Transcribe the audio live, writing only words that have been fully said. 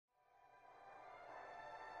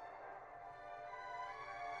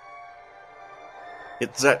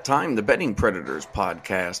It's that time, the Betting Predators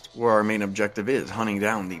podcast, where our main objective is hunting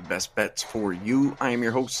down the best bets for you. I am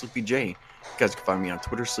your host, Sleepy J. You guys can find me on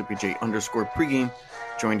Twitter, SleepyJ_pregame,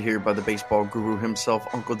 joined here by the baseball guru himself,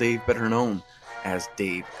 Uncle Dave, better known as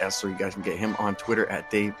Dave Essler. You guys can get him on Twitter at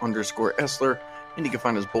Dave_Essler, and you can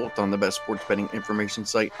find us both on the best sports betting information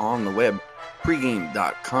site on the web,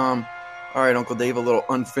 pregame.com. All right, Uncle Dave, a little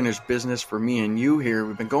unfinished business for me and you here.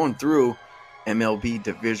 We've been going through MLB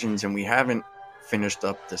divisions, and we haven't finished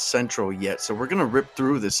up the Central yet. So we're going to rip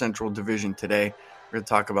through the Central Division today. We're going to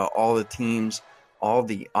talk about all the teams, all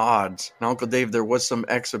the odds. Now, Uncle Dave, there was some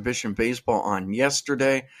exhibition baseball on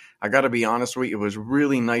yesterday. I got to be honest with you, it was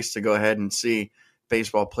really nice to go ahead and see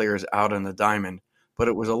baseball players out on the diamond. But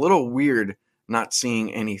it was a little weird not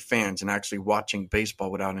seeing any fans and actually watching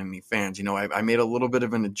baseball without any fans. You know, I made a little bit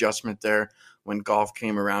of an adjustment there when golf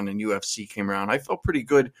came around and UFC came around. I felt pretty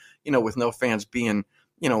good, with no fans being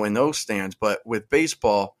in those stands. But with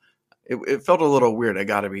baseball, it felt a little weird, I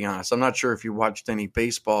got to be honest. I'm not sure if you watched any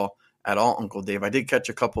baseball at all, Uncle Dave. I did catch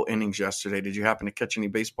a couple innings yesterday. Did you happen to catch any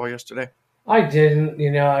baseball yesterday? I didn't.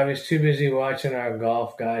 I was too busy watching our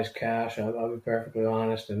golf guys cash. I'll be perfectly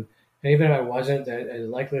honest. And even if I wasn't, the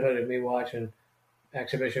likelihood of me watching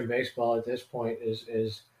exhibition baseball at this point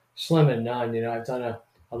is slim and none. I've done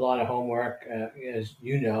a lot of homework, as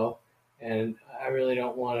you know, and I really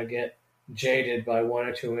don't want to get jaded by one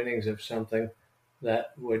or two innings of something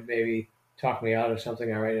that would maybe talk me out of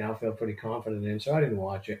something I right now feel pretty confident in. So I didn't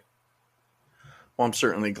watch it. Well, I'm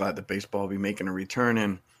certainly glad that baseball will be making a return,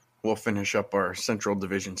 and we'll finish up our Central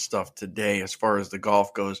Division stuff today. As far as the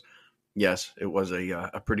golf goes, yes, it was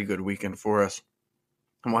a pretty good weekend for us.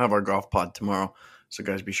 And we'll have our golf pod tomorrow. So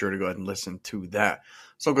guys, be sure to go ahead and listen to that.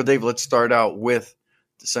 So Uncle Dave, let's start out with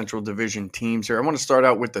the Central Division teams here. I want to start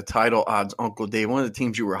out with the title odds, Uncle Dave. One of the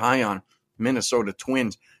teams you were high on, Minnesota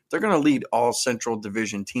Twins. They're going to lead all Central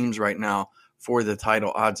Division teams right now for the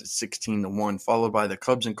title odds at 16-1, followed by the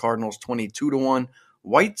Cubs and Cardinals 22-1,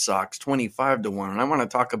 White Sox 25-1. And I want to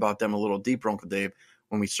talk about them a little deeper, Uncle Dave,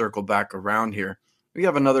 when we circle back around here. We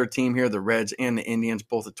have another team here, the Reds and the Indians,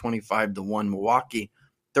 both at 25-1, Milwaukee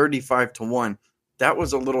 35-1. That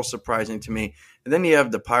was a little surprising to me. And then you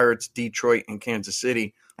have the Pirates, Detroit, and Kansas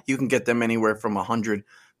City. You can get them anywhere from 100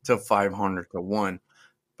 to 500-1.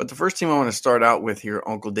 But the first team I want to start out with here,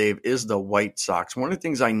 Uncle Dave, is the White Sox. One of the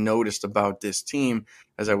things I noticed about this team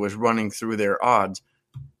as I was running through their odds,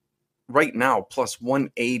 right now, plus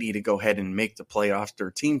 180 to go ahead and make the playoffs. Their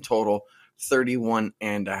team total,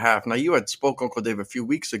 31.5. Now, you had spoke, Uncle Dave, a few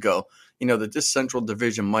weeks ago, that this Central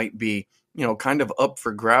Division might be kind of up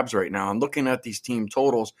for grabs right now. I'm looking at these team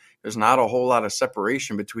totals. There's not a whole lot of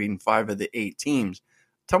separation between 5 of the 8 teams.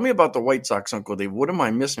 Tell me about the White Sox, Uncle Dave. What am I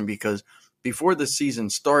missing? Because before the season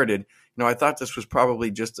started, I thought this was probably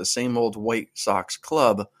just the same old White Sox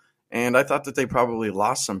club, and I thought that they probably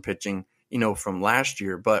lost some pitching, from last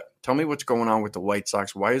year. But tell me what's going on with the White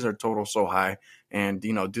Sox. Why is their total so high? And,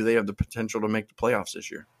 do they have the potential to make the playoffs this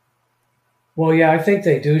year? Well, yeah, I think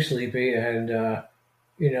they do, Sleepy, and the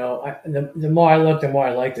more I look, the more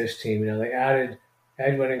I like this team. They added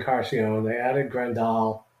Edwin Encarnacion. They added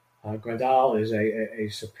Grandal. Grandal is a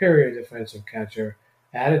superior defensive catcher.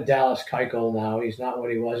 Added Dallas Keuchel now. He's not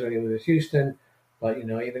what he was when he was with Houston, but,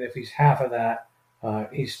 even if he's half of that,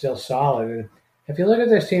 he's still solid. And if you look at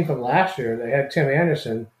this team from last year, they had Tim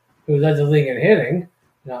Anderson, who led the league in hitting.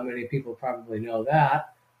 Not many people probably know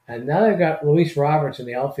that. And now they've got Luis Roberts in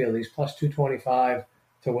the outfield. He's plus 225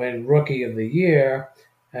 to win Rookie of the Year.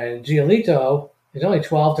 And Giolito is only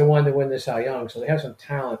 12-1 to win the Cy Young, so they have some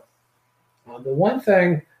talent. The one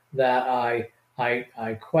thing that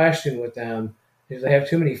I question with them is they have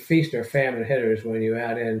too many feast or famine hitters when you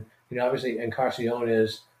add in, obviously Encarnacion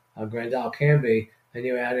is, Grandal can be, and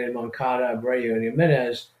you add in Moncada, Abreu, and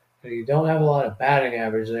Jimenez. You don't have a lot of batting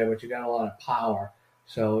average there, but you got a lot of power.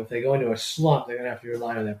 So if they go into a slump, they're going to have to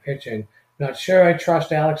rely on their pitching. Not sure I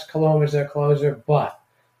trust Alex Colomé as their closer, but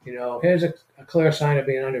here's a clear sign of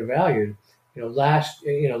being undervalued. Last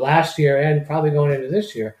year and probably going into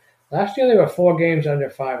this year. Last year they were 4 games under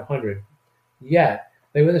 500. Yet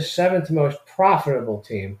they were the 7th most profitable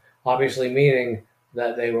team. Obviously, meaning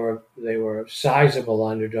that they were sizable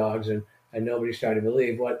underdogs and nobody started to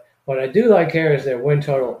believe. What I do like here is their win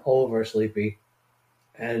total over, Sleepy,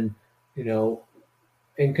 and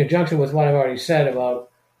in conjunction with what I've already said about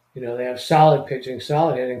they have solid pitching,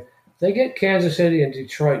 solid hitting. They get Kansas City and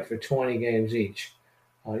Detroit for 20 games each.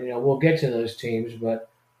 We'll get to those teams, but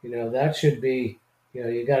that should be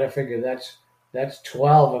you got to figure that's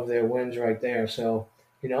 12 of their wins right there. So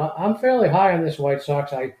I'm fairly high on this White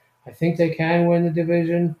Sox. I think they can win the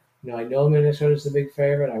division. I know Minnesota's the big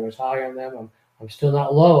favorite. I was high on them. I'm still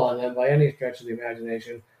not low on them by any stretch of the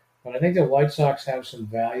imagination, but I think the White Sox have some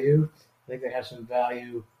value. I think they have some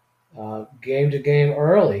value game to game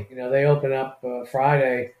early. They open up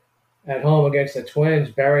Friday at home against the Twins,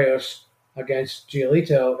 Barrios against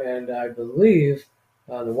Giolito, and I believe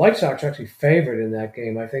the White Sox are actually favored in that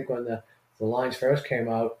game. I think when the lines first came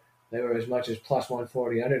out, they were as much as plus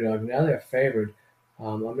 140 underdog. Now they're favored.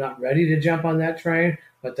 I'm not ready to jump on that train,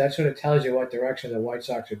 but that sort of tells you what direction the White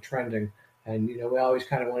Sox are trending. And, we always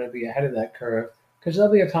kind of want to be ahead of that curve because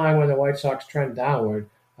there'll be a time when the White Sox trend downward,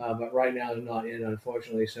 but right now they're not in,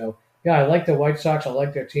 unfortunately. So, yeah, I like the White Sox. I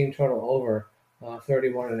like their team total over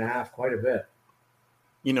 31 and a half quite a bit.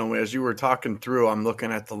 As you were talking through, I'm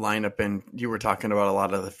looking at the lineup, and you were talking about a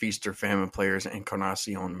lot of the feast or famine players: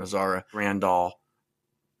 Encarnacion, Mazzara, Randall.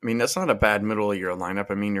 I mean, that's not a bad middle of your lineup.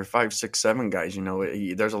 I mean, you're 5, 6, 7 guys.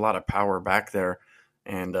 There's a lot of power back there,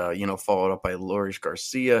 and followed up by Loris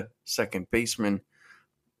Garcia, second baseman.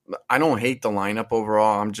 I don't hate the lineup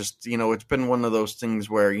overall. I'm just, it's been one of those things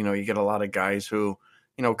where you get a lot of guys who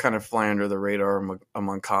kind of fly under the radar: a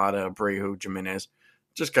Moncada, Abreu, Jimenez,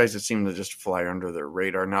 just guys that seem to just fly under their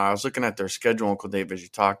radar. Now, I was looking at their schedule, Uncle Dave, as you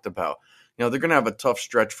talked about. They're going to have a tough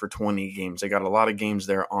stretch for 20 games. They got a lot of games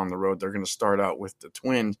there on the road. They're going to start out with the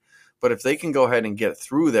Twins. But if they can go ahead and get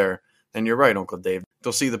through there, then you're right, Uncle Dave.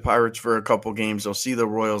 They'll see the Pirates for a couple games. They'll see the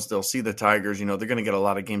Royals. They'll see the Tigers. They're going to get a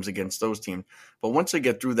lot of games against those teams. But once they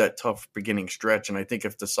get through that tough beginning stretch, and I think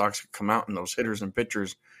if the Sox come out and those hitters and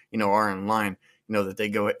pitchers, are in line, that they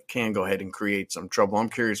can go ahead and create some trouble. I'm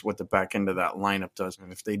curious what the back end of that lineup does.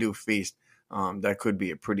 And if they do feast, that could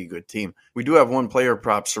be a pretty good team. We do have one player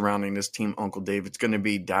prop surrounding this team, Uncle Dave. It's going to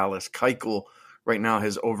be Dallas Keuchel. Right now,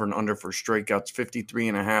 his over and under for strikeouts,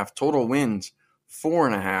 53.5. Total wins,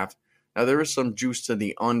 4.5. Now, there is some juice to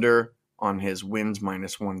the under on his wins,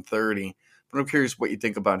 minus 130. But I'm curious what you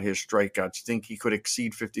think about his strikeouts. You think he could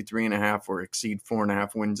exceed 53.5 or exceed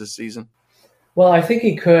 4.5 wins this season? Well, I think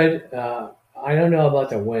he could. I don't know about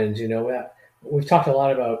the wins. We've talked a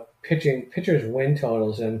lot about pitchers' win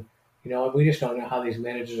totals, and we just don't know how these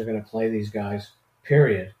managers are going to play these guys.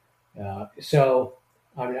 Period. So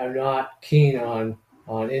I'm not keen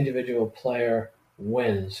on individual player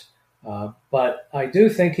wins, but I do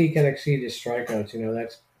think he can exceed his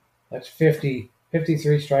strikeouts. That's 53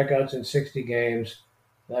 strikeouts in 60 games.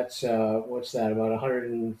 That's what's that, about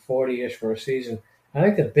 140-ish for a season. I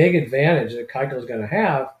think the big advantage that Keuchel's going to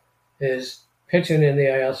have is pitching in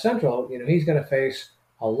the AL Central. He's going to face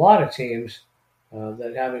a lot of teams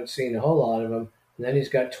that haven't seen a whole lot of him, and then he's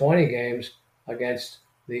got 20 games against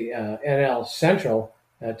the NL Central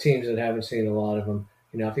teams that haven't seen a lot of him.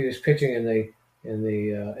 If he was pitching in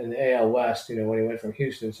the AL West, when he went from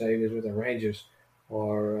Houston, say he was with the Rangers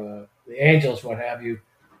or the Angels, what have you,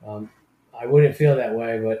 I wouldn't feel that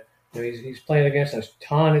way. But he's playing against a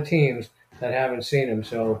ton of teams that haven't seen him.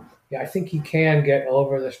 So, yeah, I think he can get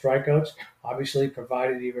over the strikeouts, obviously,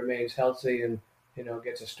 provided he remains healthy and,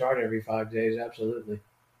 gets a start every 5 days. Absolutely.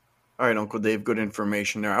 All right, Uncle Dave, good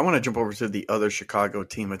information there. I want to jump over to the other Chicago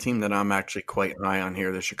team, a team that I'm actually quite high on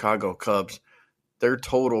here, the Chicago Cubs. Their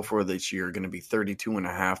total for this year are going to be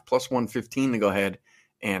 32.5, plus 115 to go ahead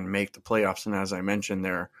and make the playoffs. And as I mentioned,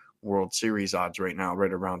 their World Series odds right now,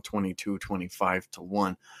 right around 22, 25 to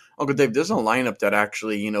 1. Uncle Dave, there's a lineup that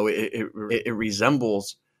actually, it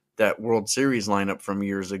resembles that World Series lineup from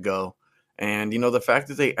years ago. And, the fact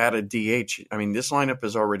that they added DH, I mean, this lineup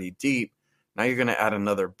is already deep. Now you're going to add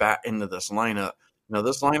another bat into this lineup.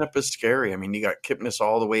 This lineup is scary. I mean, you got Kipnis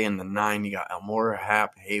all the way in the 9. You got Almora,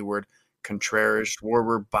 Happ, Hayward, Contreras,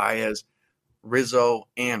 Schwarber, Baez, Rizzo,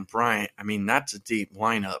 and Bryant. I mean, that's a deep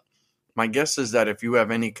lineup. My guess is that if you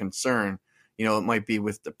have any concern, it might be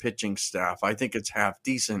with the pitching staff. I think it's half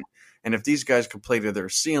decent. And if these guys could play to their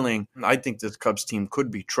ceiling, I think this Cubs team could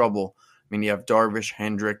be trouble. I mean, you have Darvish,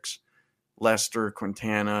 Hendricks, Lester,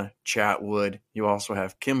 Quintana, Chatwood. You also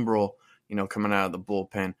have Kimbrel, coming out of the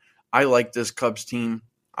bullpen. I like this Cubs team.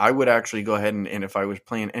 I would actually go ahead and if I was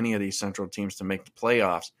playing any of these Central teams to make the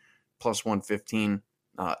playoffs, plus 115,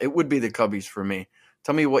 it would be the Cubbies for me.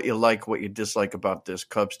 Tell me what you like, what you dislike about this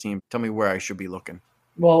Cubs team. Tell me where I should be looking.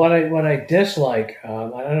 Well, what I dislike, I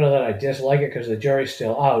don't know that I dislike it because the jury's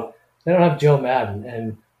still out. They don't have Joe Madden,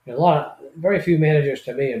 and very few managers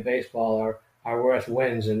to me in baseball are worth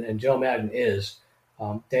wins, and Joe Madden is.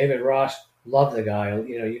 David Ross, love the guy.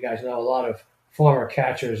 You guys know a lot of former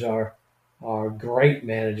catchers are great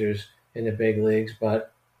managers in the big leagues,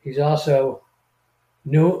 but he's also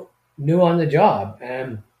new on the job.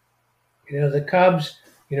 And the Cubs,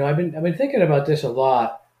 I've been thinking about this a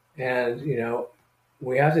lot, and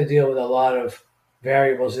we have to deal with a lot of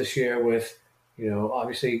variables this year with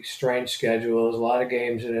Obviously strange schedules, a lot of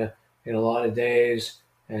games in a lot of days,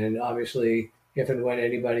 and obviously if and when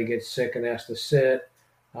anybody gets sick and has to sit.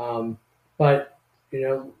 Um, but you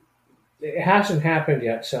know, it hasn't happened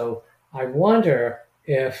yet. So I wonder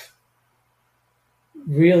if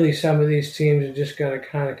really some of these teams are just going to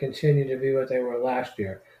kind of continue to be what they were last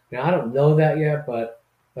year. Now I don't know that yet, but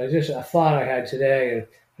just a thought I had today, and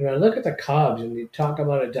when I look at the Cubs and you talk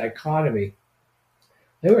about a dichotomy,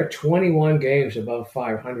 they were 21 games above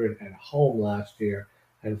 500 at home last year,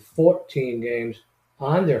 and 14 games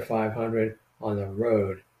under 500 on the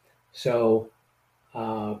road. So,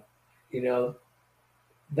 uh, you know,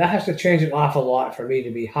 that has to change an awful lot for me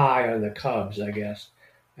to be high on the Cubs, I guess.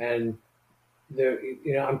 And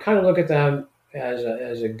I'm kind of look at them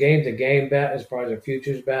as a game to game bet as far as a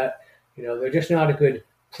futures bet. They're just not a good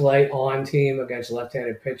play on team against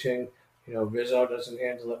left-handed pitching. Rizzo doesn't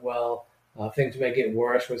handle it well. Things may get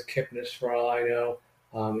worse with Kipnis for all I know.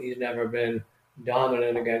 He's never been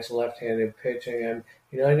dominant against left-handed pitching,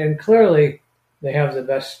 and clearly they have the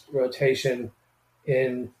best rotation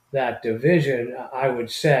in that division, I would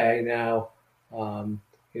say. Now,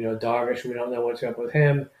 Darvish, we don't know what's up with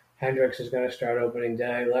him. Hendricks is going to start opening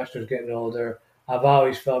day. Lester's getting older. I've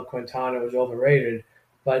always felt Quintana was overrated,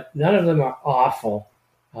 but none of them are awful.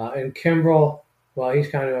 And Kimbrel, well, he's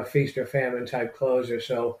kind of a feast or famine type closer.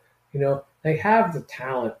 So, they have the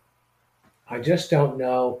talent. I just don't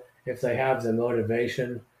know if they have the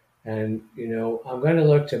motivation. And, I'm going to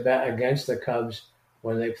look to bet against the Cubs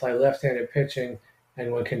when they play left-handed pitching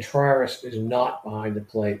and when Contreras is not behind the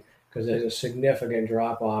plate, because there's a significant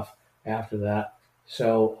drop-off after that.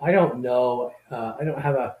 So I don't know. I don't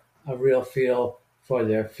have a real feel for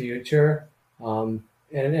their future. And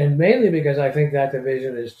mainly because I think that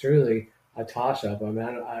division is truly a toss-up. I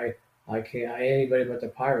mean, I can't. Anybody but the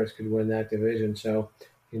Pirates could win that division. So,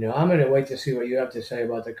 I'm going to wait to see what you have to say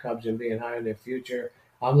about the Cubs and being high in their future.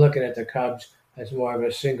 I'm looking at the Cubs as more of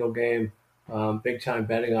a single game, big time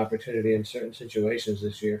betting opportunity in certain situations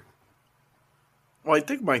this year. Well, I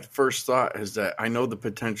think my first thought is that I know the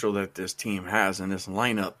potential that this team has in this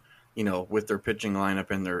lineup, with their pitching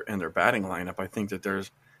lineup and their batting lineup. I think that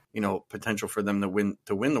there's, potential for them to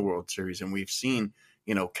win the World Series. And we've seen,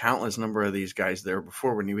 countless number of these guys there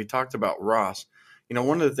before. When we talked about Ross,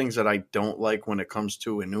 one of the things that I don't like when it comes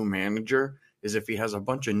to a new manager is if he has a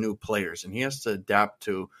bunch of new players and he has to adapt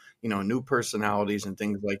to, new personalities and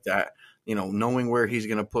things like that, knowing where he's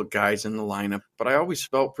going to put guys in the lineup. But I always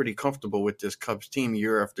felt pretty comfortable with this Cubs team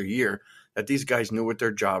year after year that these guys knew what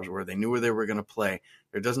their jobs were. They knew where they were going to play.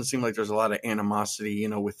 There doesn't seem like there's a lot of animosity,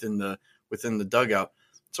 within the dugout.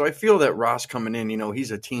 So I feel that Ross coming in,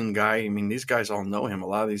 he's a team guy. I mean, these guys all know him. A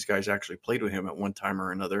lot of these guys actually played with him at one time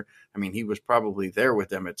or another. I mean, he was probably there with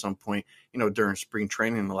them at some point, during spring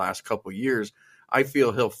training the last couple of years. I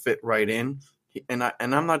feel he'll fit right in. And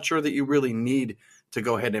I'm not sure that you really need to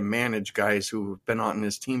go ahead and manage guys who've been on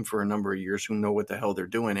this team for a number of years, who know what the hell they're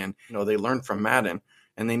doing. And, they learned from Madden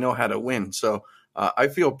and they know how to win. So I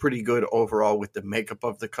feel pretty good overall with the makeup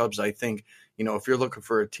of the Cubs. I think, if you're looking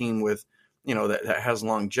for a team with, that has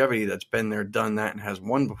longevity, that's been there, done that, and has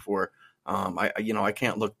won before, I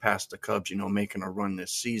can't look past the Cubs, making a run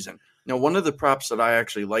this season. Now, one of the props that I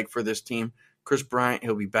actually like for this team, Chris Bryant,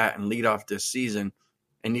 he'll be batting leadoff this season,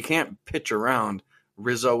 and you can't pitch around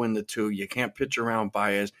Rizzo in the two. You can't pitch around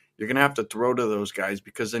Baez. You're going to have to throw to those guys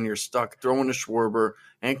because then you're stuck throwing to Schwarber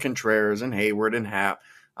and Contreras and Hayward and Happ.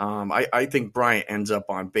 I think Bryant ends up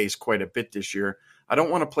on base quite a bit this year. I don't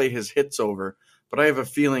want to play his hits over, but I have a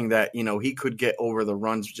feeling that, he could get over the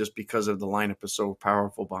runs just because of the lineup is so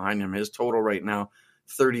powerful behind him. His total right now,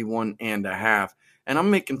 31.5. And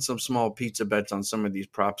I'm making some small pizza bets on some of these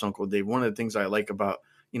props, Uncle Dave. One of the things I like about,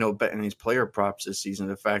 betting these player props this season,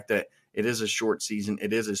 the fact that it is a short season,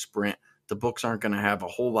 it is a sprint. The books aren't going to have a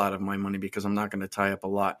whole lot of my money because I'm not going to tie up a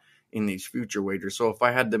lot in these future wagers. So if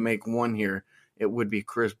I had to make one here, it would be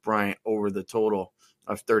Chris Bryant over the total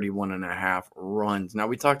of 31.5 runs. Now,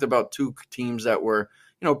 we talked about two teams that were,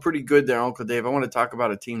 pretty good there, Uncle Dave. I want to talk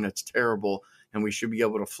about a team that's terrible, and we should be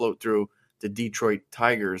able to float through the Detroit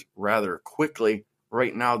Tigers rather quickly.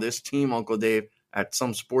 Right now, this team, Uncle Dave, at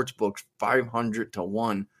some sports books,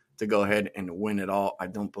 500-1 to go ahead and win it all. I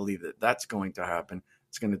don't believe that that's going to happen.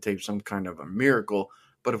 It's going to take some kind of a miracle.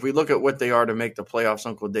 But if we look at what they are to make the playoffs,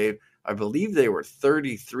 Uncle Dave, I believe they were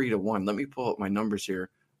 33-1. Let me pull up my numbers here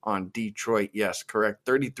on Detroit. Yes, correct.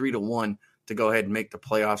 33-1 to go ahead and make the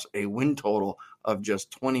playoffs, a win total of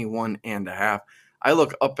just 21.5. I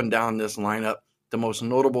look up and down this lineup. The most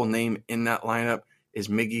notable name in that lineup is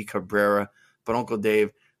Miggy Cabrera. But Uncle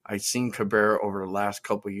Dave, I've seen Cabrera over the last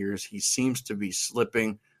couple of years. He seems to be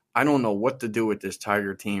slipping I don't know what to do with this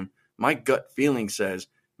Tiger team. My gut feeling says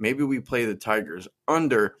maybe we play the Tigers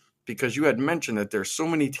under, because you had mentioned that there's so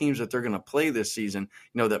many teams that they're going to play this season,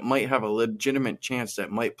 that might have a legitimate chance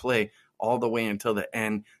that might play all the way until the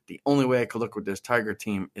end. The only way I could look with this Tiger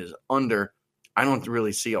team is under. I don't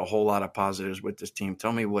really see a whole lot of positives with this team.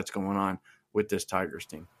 Tell me what's going on with this Tigers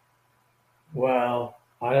team. Well,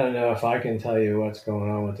 I don't know if I can tell you what's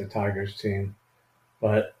going on with the Tigers team,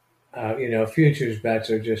 but futures bets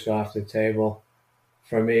are just off the table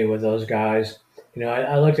for me with those guys.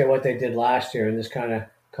 I looked at what they did last year, and this kind of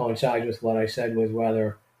coincides with what I said with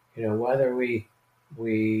whether whether we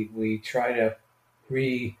try to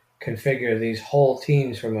reconfigure these whole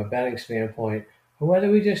teams from a betting standpoint, or whether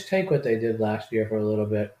we just take what they did last year for a little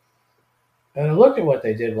bit. And I looked at what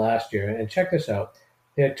they did last year, and check this out: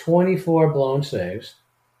 they had 24 blown saves,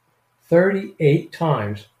 38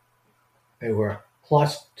 times they were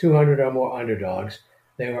plus 200 or more underdogs.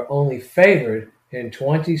 They were only favored in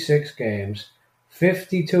 26 games.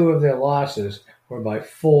 52 of their losses were by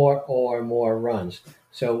 4 or more runs.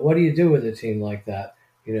 So what do you do with a team like that?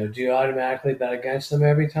 Do you automatically bet against them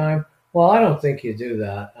every time? Well, I don't think you do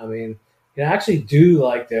that. I mean, you actually do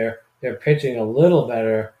like their pitching a little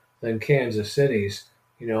better than Kansas City's.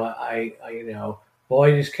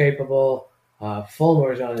 Boyd is capable.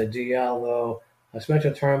 Fulmer's on the DL though.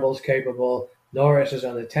 Spencer Turnbull's capable. Norris is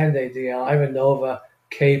on the 10-day DL. Ivan Nova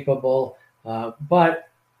capable. But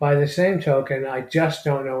by the same token, I just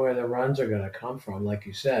don't know where the runs are going to come from, like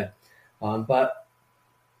you said. But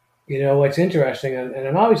what's interesting, and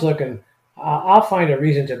I'm always looking. I'll find a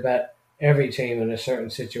reason to bet every team in a certain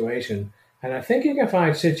situation, and I think you can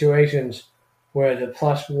find situations where the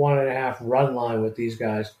plus 1.5 run line with these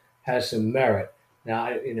guys has some merit. Now,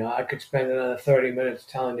 I could spend another 30 minutes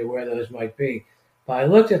telling you where those might be. But I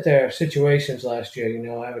looked at their situations last year.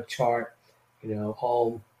 I have a chart,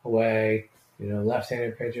 home, away,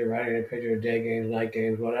 left-handed pitcher, right-handed pitcher, day games, night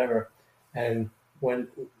games, whatever. And when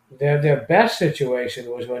their best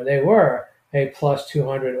situation was when they were a plus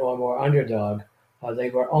 200 or more underdog. They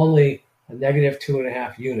were only a negative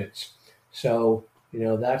 2.5 units. So,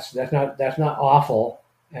 that's not awful.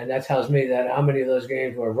 And that tells me that how many of those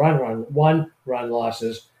games were one run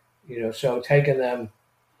losses, so taking them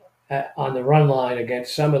on the run line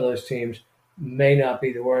against some of those teams may not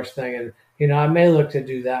be the worst thing. And, I may look to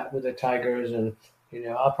do that with the Tigers, and,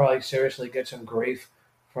 I'll probably seriously get some grief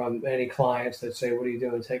from any clients that say, what are you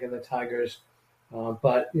doing taking the Tigers?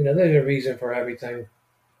 But, there's a reason for everything.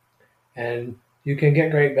 And you can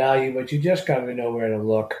get great value, but you just got to know where to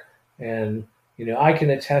look. And, I can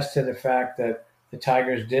attest to the fact that the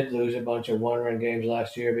Tigers did lose a bunch of one-run games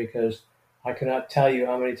last year, because I cannot tell you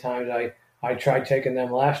how many times I tried taking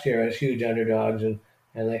them last year as huge underdogs, and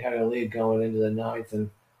they had a lead going into the ninth and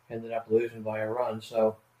ended up losing by a run.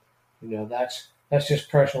 So, that's just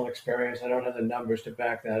personal experience. I don't have the numbers to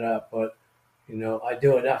back that up, but I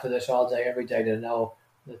do enough of this all day, every day to know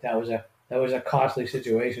that was a costly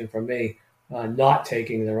situation for me, not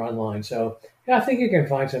taking the run line. So yeah, I think you can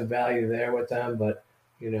find some value there with them, but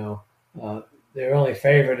they're only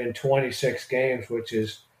favored in 26 games, which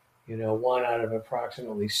is one out of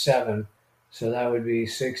approximately 7. So that would be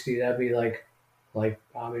 60. That'd be like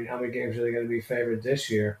how many games are they going to be favored this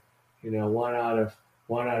year? One out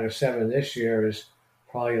of 7 this year is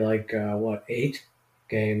probably like 8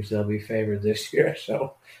 games they'll be favored this year.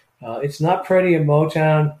 So it's not pretty in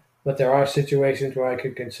Motown, but there are situations where I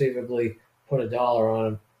could conceivably put $1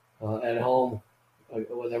 on them at home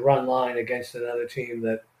with a run line against another team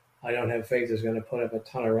that I don't have faith is going to put up a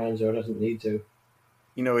ton of runs or doesn't need to.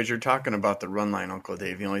 As you're talking about the run line, Uncle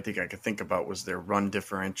Dave, the only thing I could think about was their run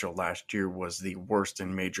differential last year was the worst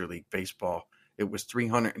in Major League Baseball. It was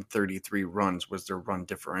 333 runs was their run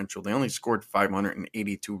differential. They only scored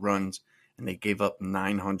 582 runs, and they gave up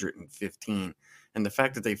 915. And the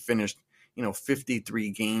fact that they finished,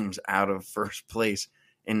 53 games out of first place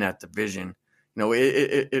in that division,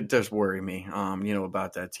 it does worry me,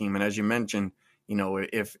 about that team. And as you mentioned,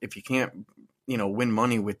 if you can't, win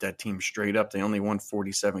money with that team straight up, they only won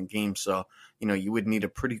 47 games. So, you would need a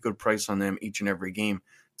pretty good price on them each and every game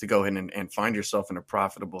to go ahead and find yourself in a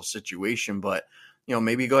profitable situation. But,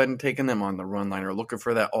 maybe go ahead and taking them on the run line or looking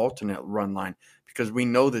for that alternate run line, because we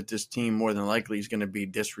know that this team more than likely is going to be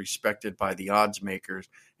disrespected by the odds makers.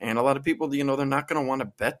 And a lot of people, they're not going to want to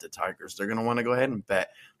bet the Tigers. They're going to want to go ahead and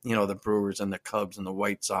bet, the Brewers and the Cubs and the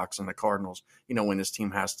White Sox and the Cardinals, when this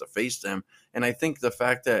team has to face them. And I think the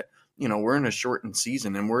fact that, we're in a shortened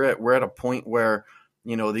season and we're at a point where,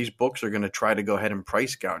 these books are going to try to go ahead and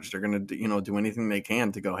price gouge. They're going to, do anything they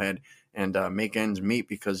can to go ahead and make ends meet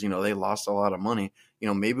because, they lost a lot of money.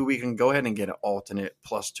 Maybe we can go ahead and get an alternate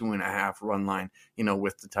plus 2.5 run line,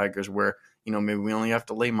 with the Tigers where, maybe we only have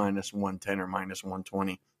to lay minus 110 or minus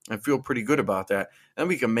 120. I feel pretty good about that. And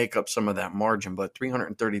we can make up some of that margin, but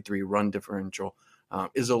 333 run differential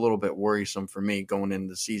is a little bit worrisome for me going into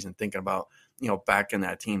the season, thinking about, backing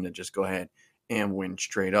that team to just go ahead and win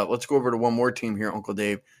straight up. Let's go over to one more team here, Uncle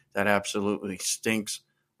Dave, that absolutely stinks.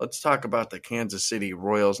 Let's talk about the Kansas City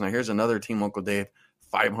Royals. Now, here's another team, Uncle Dave,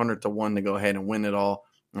 500 to 1 to go ahead and win it all.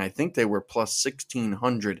 And I think they were plus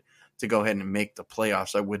 1,600 to go ahead and make the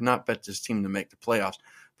playoffs. I would not bet this team to make the playoffs.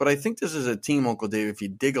 But I think this is a team, Uncle Dave, if you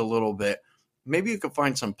dig a little bit, maybe you could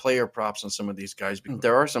find some player props on some of these guys.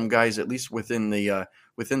 There are some guys, at least within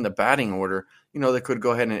the batting order, that could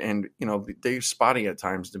go ahead and they're spotty at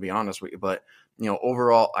times, to be honest with you. But,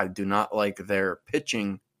 overall, I do not like their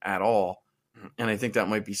pitching at all. And I think that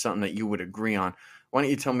might be something that you would agree on. Why don't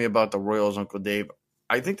you tell me about the Royals, Uncle Dave?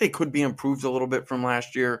 I think they could be improved a little bit from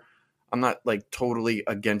last year. I'm not totally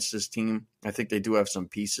against this team. I think they do have some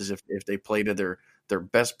pieces if they play to their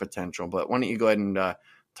best potential. But why don't you go ahead and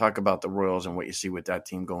talk about the Royals and what you see with that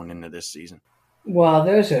team going into this season? Well,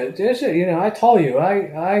 there's a, I told you,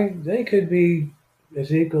 they could be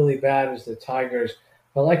as equally bad as the Tigers,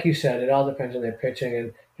 but like you said, it all depends on their pitching,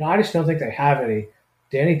 and I just don't think they have any.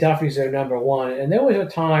 Danny Duffy's their number one, and there was a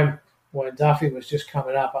time when Duffy was just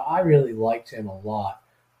coming up. I really liked him a lot,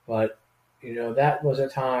 but that was a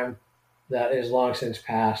time that is long since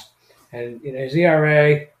passed, and his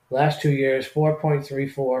ERA last 2 years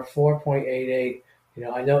 4.34, 4.88.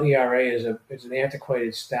 I know ERA is an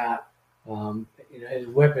antiquated stat. His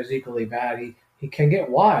whip is equally bad. He can get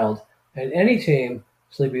wild. And any team,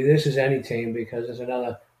 Sleepy, this is any team because there's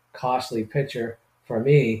another costly pitcher for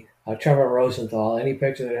me, Trevor Rosenthal. Any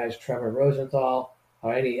pitcher that has Trevor Rosenthal,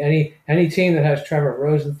 or any team that has Trevor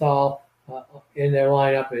Rosenthal in their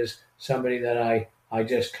lineup is somebody that I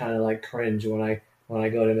just kind of like cringe when I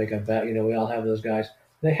go to make a bet. We all have those guys.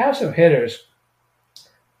 They have some hitters,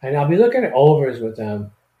 and I'll be looking at overs with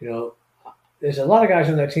them. There's a lot of guys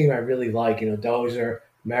on that team I really like. Dozer,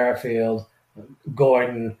 Merrifield,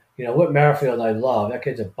 Gordon. Whit Merrifield I love. That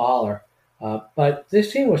kid's a baller. But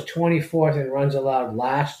this team was 24th in runs allowed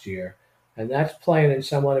last year, and that's playing in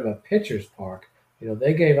somewhat of a pitcher's park.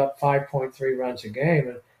 They gave up 5.3 runs a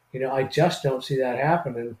game, and I just don't see that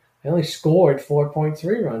happening. They only scored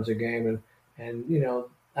 4.3 runs a game, and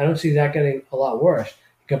I don't see that getting a lot worse.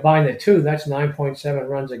 You combine the two, that's 9.7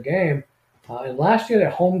 runs a game. And last year,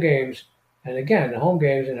 their home games, and again, the home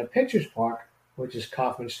games in a pitcher's park, which is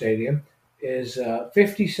Kauffman Stadium, is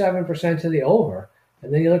 57% to the over.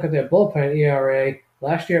 And then you look at their bullpen ERA.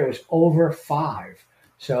 Last year it was over 5.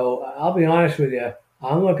 So I'll be honest with you,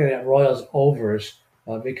 I'm looking at Royals overs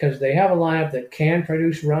because they have a lineup that can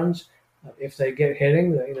produce runs if they get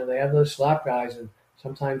hitting. They have those slap guys, and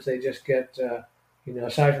sometimes they just get,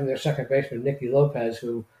 aside from their second baseman, Nicky Lopez,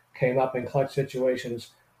 who came up in clutch situations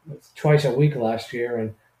twice a week last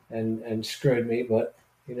year and screwed me. But,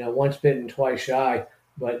 once bitten, twice shy.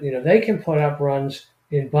 But, they can put up runs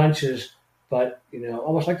in bunches, but,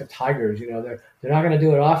 almost like the Tigers, they're not going to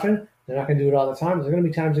do it often. They're not going to do it all the time. There's going to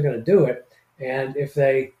be times they're going to do it. And if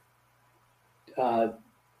they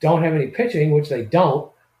don't have any pitching, which they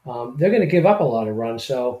don't, they're going to give up a lot of runs.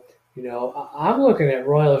 So, I'm looking at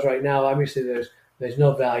Royals right now. Obviously, there's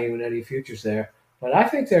no value in any futures there. But I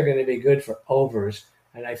think they're going to be good for overs.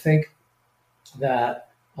 And I think that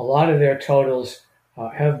a lot of their totals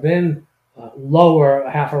have been lower,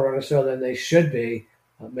 a half a run or so, than they should be,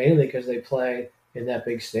 mainly because they play in that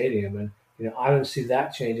big stadium. And, I don't see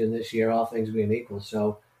that changing this year, all things being equal.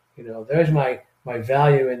 So, there's my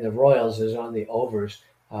value in the Royals is on the overs,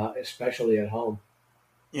 especially at home.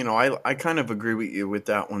 I kind of agree with you with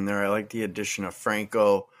that one there. I like the addition of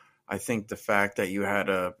Franco. I think the fact that you had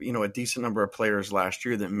a decent number of players last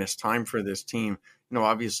year that missed time for this team,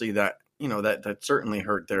 obviously that certainly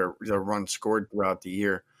hurt their run scored throughout the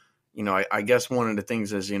year. I guess one of the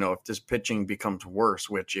things is, if this pitching becomes worse,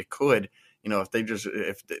 which it could, if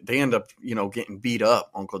they end up, getting beat up,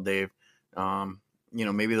 Uncle Dave,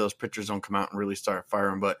 maybe those pitchers don't come out and really start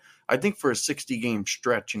firing. But I think for a 60-game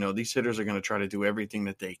stretch, these hitters are going to try to do everything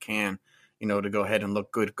that they can, to go ahead and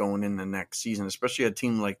look good going in the next season, especially a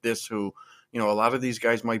team like this who, a lot of these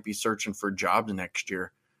guys might be searching for jobs next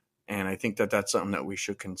year. And I think that that's something that we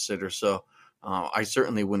should consider. So I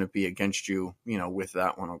certainly wouldn't be against you, with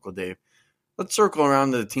that one, Uncle Dave. Let's circle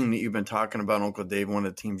around to the team that you've been talking about, Uncle Dave, one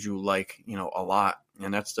of the teams you like, a lot,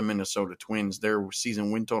 and that's the Minnesota Twins. Their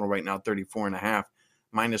season win total right now, 34.5,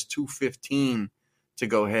 minus 215 to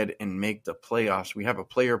go ahead and make the playoffs. We have a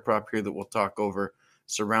player prop here that we'll talk over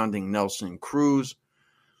surrounding Nelson Cruz.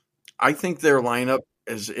 I think their lineup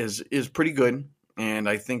is pretty good, and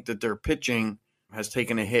I think that their pitching has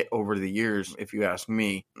taken a hit over the years, if you ask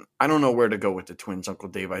me. I don't know where to go with the Twins, Uncle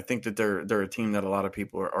Dave. I think that they're a team that a lot of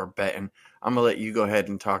people are betting. I'm gonna let you go ahead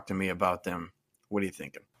and talk to me about them. What are you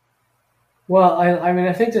thinking? Well, I mean,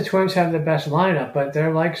 I think the Twins have the best lineup, but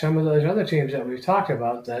they're like some of those other teams that we've talked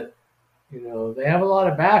about that, they have a lot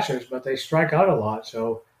of bashers, but they strike out a lot.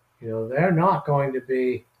 So, they're not going to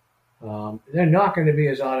be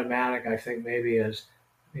as automatic, I think, maybe as,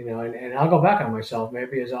 and I'll go back on myself,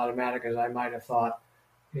 maybe as automatic as I might have thought,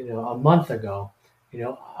 a month ago.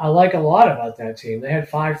 I like a lot about that team. They had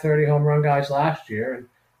 530 home run guys last year, and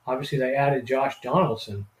obviously they added Josh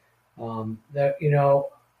Donaldson.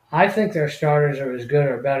 I think their starters are as good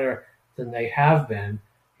or better than they have been.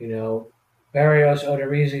 You know, Barrios,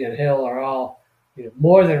 Odorizzi, and Hill are all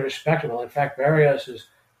more than respectable. In fact, Barrios is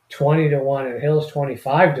 20-1 and Hill's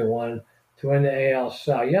 25-1 to win the AL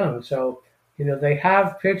Cy Young. So they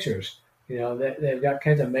have pitchers. They've got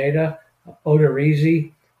Kenta Maeda,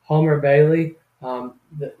 Odorizzi, Homer Bailey.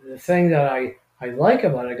 The thing that I like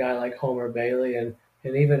about a guy like Homer Bailey and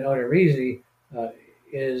even Odorizzi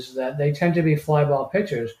is that they tend to be fly ball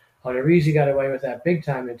pitchers. Odorizzi got away with that big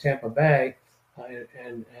time in Tampa Bay,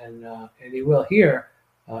 and he will here,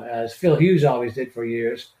 as Phil Hughes always did for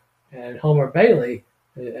years. And Homer Bailey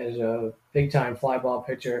is a big time fly ball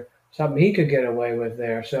pitcher, something he could get away with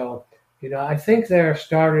there. So, I think their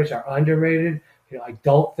starters are underrated. I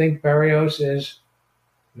don't think Barrios is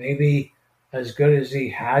maybe as good as he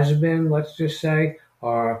has been, let's just say,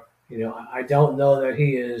 or I don't know that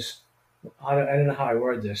he is. I don't know how I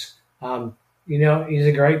word this. He's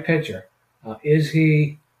a great pitcher. Is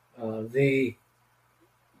he the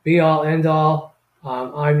be all end all?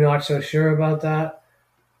 I'm not so sure about that.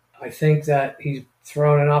 I think that he's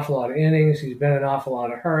thrown an awful lot of innings. He's been an awful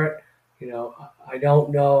lot of hurt. I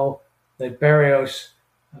don't know that Barrios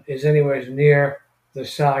is anywhere near the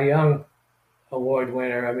Cy Young Award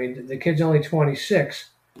winner. I mean, the kid's only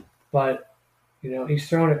 26, but he's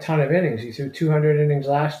thrown a ton of innings. He threw 200 innings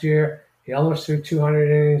last year. He almost threw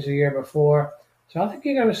 200 innings the year before. So I think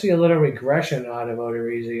you're going to see a little regression out of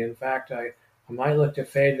Odorizzi. In fact, I might look to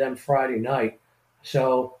fade them Friday night.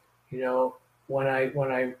 So, when I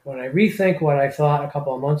rethink what I thought a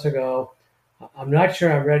couple of months ago, I'm not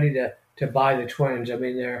sure I'm ready to buy the Twins. I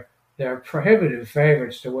mean, they're prohibitive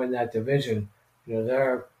favorites to win that division.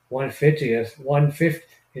 They're 150th, 150.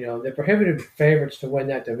 They're prohibitive favorites to win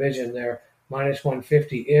that division. They're minus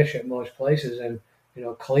 150-ish at most places, and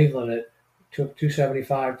Cleveland at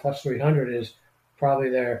 275 plus 300 is probably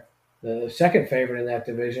the second favorite in that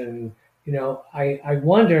division. I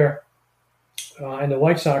wonder, and the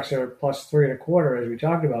White Sox are plus 3.25 as we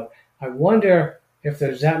talked about. I wonder if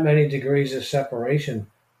there's that many degrees of separation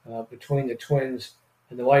between the Twins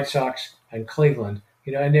and the White Sox and Cleveland.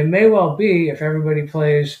 And there may well be if everybody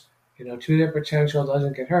plays, to their potential,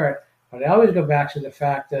 doesn't get hurt. But I always go back to the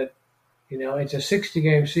fact that, it's a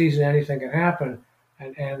 60-game season, anything can happen.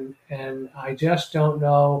 And I just don't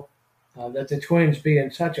know that the Twins being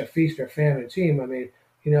such a feast or famine team. I mean,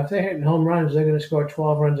 if they're hitting home runs, they're going to score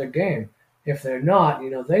 12 runs a game. If they're not,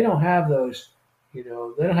 they don't have those, they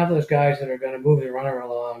don't have those guys that are going to move the runner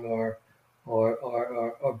along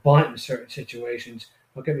or bunt in certain situations.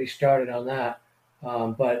 Don't get me started on that.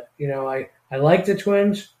 But I like the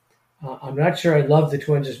Twins. I'm not sure I love the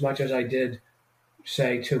Twins as much as I did,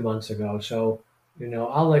 say, 2 months ago. So,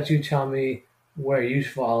 I'll let you tell me where you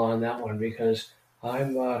fall on that one because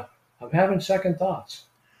I'm having second thoughts.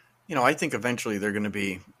 I think eventually they're going to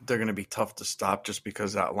be tough to stop just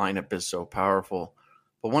because that lineup is so powerful.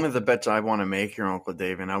 But one of the bets I want to make here, Uncle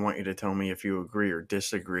Dave, and I want you to tell me if you agree or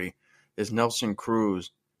disagree, is Nelson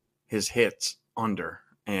Cruz, his hits under.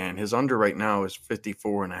 And his under right now is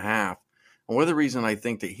 54.5. And one of the reasons I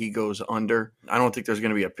think that he goes under, I don't think there's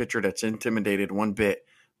going to be a pitcher that's intimidated one bit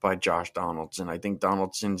by Josh Donaldson. I think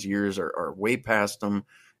Donaldson's years are way past him.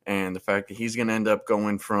 And the fact that he's going to end up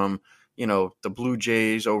going from, the Blue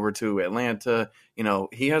Jays over to Atlanta,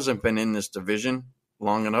 he hasn't been in this division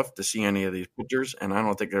long enough to see any of these pitchers. And I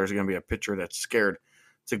don't think there's going to be a pitcher that's scared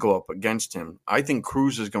to go up against him. I think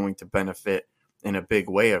Cruz is going to benefit in a big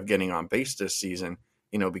way of getting on base this season,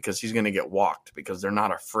 because he's going to get walked because they're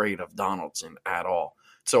not afraid of Donaldson at all.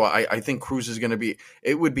 So I think Cruz is going to be –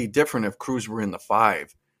 it would be different if Cruz were in the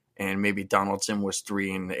 5 and maybe Donaldson was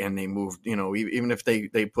 3 and they moved, even if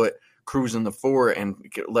they put Cruz in the 4 and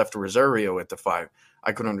left Rosario at the 5,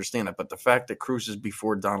 I could understand that. But the fact that Cruz is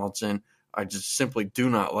before Donaldson, I just simply do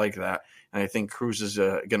not like that. And I think Cruz is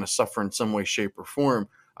going to suffer in some way, shape, or form.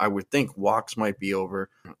 I would think walks might be over,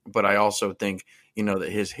 but I also think, that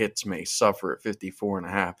his hits may suffer at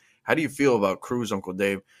 54.5. How do you feel about Cruz, Uncle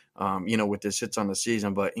Dave? With his hits on the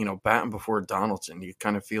season, but, batting before Donaldson, you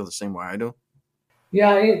kind of feel the same way I do?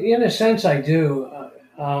 Yeah, in a sense, I do.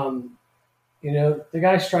 The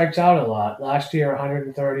guy strikes out a lot. Last year,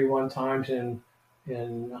 131 times in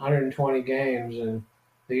 120 games, and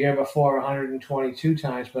the year before, 122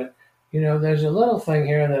 times. But there's a little thing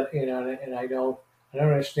here that and I don't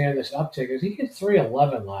understand this uptick. Is he hit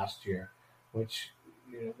 311 last year, which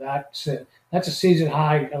that's a season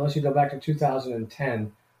high unless you go back to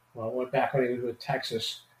 2010. Well, went back when he was with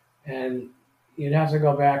Texas, and you'd have to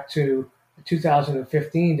go back to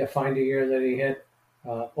 2015 to find a year that he hit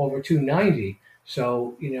over 290.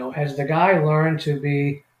 So, has the guy learned to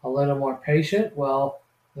be a little more patient? Well,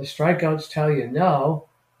 the strikeouts tell you no.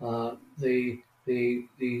 The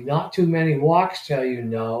not too many walks tell you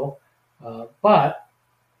no. But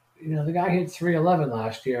the guy hit 311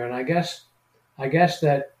 last year, and I guess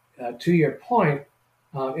that to your point,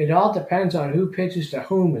 it all depends on who pitches to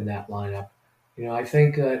whom in that lineup. I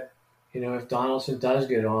think that if Donaldson does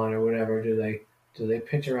get on or whatever, do they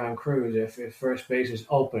pitch around Cruz if first base is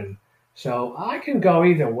open? So I can go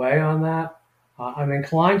either way on that. I'm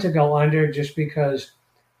inclined to go under just because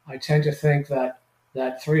I tend to think that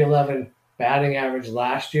 311 batting average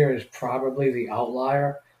last year is probably the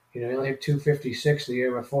outlier. He only hit 256 the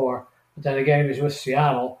year before, but then again he was with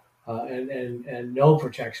Seattle and no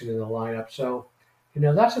protection in the lineup. So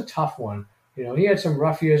that's a tough one. He had some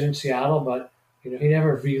rough years in Seattle, but he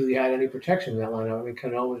never really had any protection in that lineup. I mean,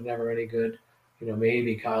 Cano was never any good.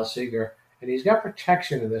 Maybe Kyle Seager. And he's got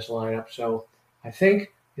protection in this lineup. So I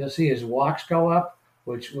think you'll see his walks go up,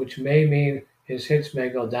 which may mean his hits may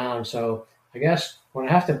go down. So I guess when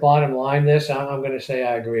I have to bottom line this, I'm going to say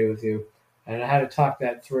I agree with you. And I had to talk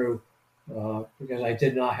that through because I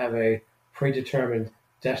did not have a predetermined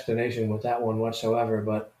destination with that one whatsoever.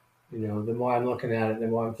 But, the more I'm looking at it, the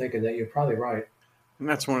more I'm thinking that you're probably right. And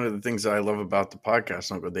that's one of the things that I love about the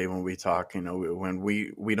podcast, Uncle Dave, when we talk, when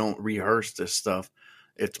we don't rehearse this stuff,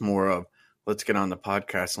 it's more of let's get on the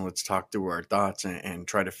podcast and let's talk through our thoughts and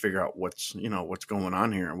try to figure out what's going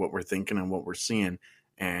on here and what we're thinking and what we're seeing.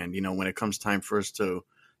 And, when it comes time for us to,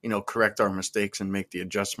 correct our mistakes and make the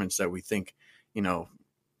adjustments that we think,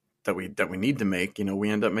 that we need to make, we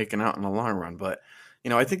end up making out in the long run. But,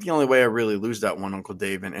 I think the only way I really lose that one, Uncle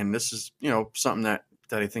Dave, and this is, something that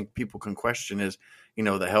I think people can question is,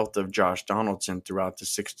 the health of Josh Donaldson throughout the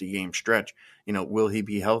 60-game stretch. Will he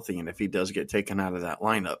be healthy? And if he does get taken out of that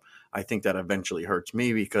lineup, I think that eventually hurts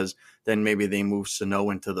me because then maybe they move Sano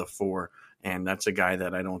into the 4, and that's a guy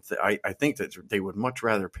that I think that they would much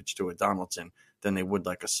rather pitch to a Donaldson than they would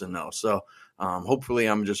like a Sano. So hopefully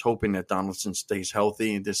I'm just hoping that Donaldson stays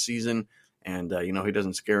healthy this season and, he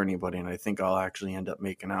doesn't scare anybody, and I think I'll actually end up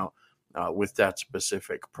making out with that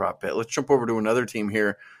specific prop bet. Let's jump over to another team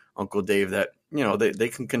here, Uncle Dave, that, they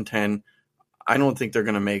can contend. I don't think they're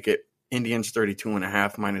going to make it. Indians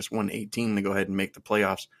 32.5 minus 118 to go ahead and make the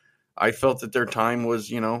playoffs. I felt that their time was,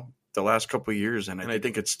 the last couple of years, and I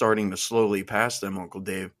think it's starting to slowly pass them, Uncle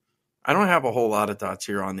Dave. I don't have a whole lot of thoughts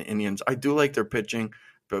here on the Indians. I do like their pitching,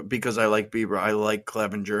 but because I like Bieber, I like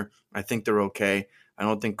Clevenger. I think they're okay. I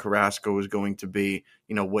don't think Carrasco is going to be,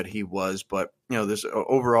 what he was. But, this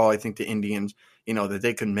overall, I think the Indians, that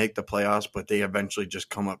they can make the playoffs, but they eventually just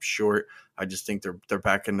come up short. I just think their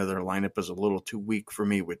back end of their lineup is a little too weak for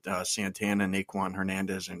me with Santana, Naquan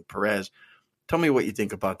Hernandez, and Perez. Tell me what you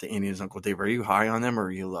think about the Indians, Uncle Dave. Are you high on them or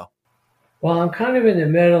are you low? Well, I'm kind of in the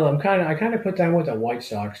middle. I kind of put them with the White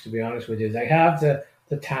Sox, to be honest with you. They have the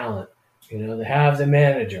talent, they have the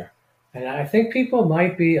manager. And I think people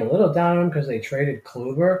might be a little down on them because they traded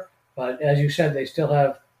Kluber. But as you said, they still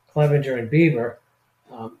have Clevenger and Bieber.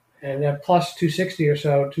 And they're plus 260 or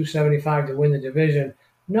so, 275 to win the division.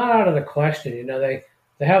 Not out of the question.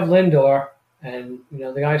 They have Lindor, and,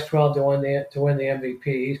 the guy's 12 to win the MVP.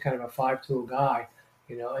 He's kind of a 5-tool guy.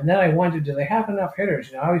 And then I wondered, do they have enough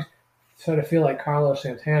hitters? I always sort of feel like Carlos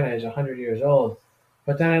Santana is 100 years old.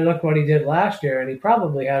 But then I looked what he did last year, and he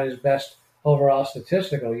probably had his best overall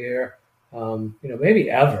statistical year,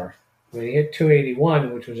 maybe ever. I mean, he hit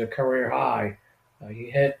 281, which was a career high.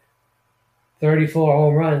 He hit 34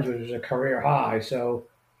 home runs, which was a career high. So,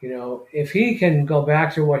 if he can go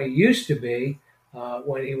back to what he used to be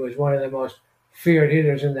when he was one of the most feared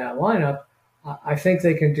hitters in that lineup, I think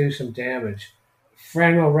they can do some damage.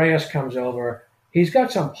 Franmil Reyes comes over. He's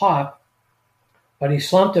got some pop, but he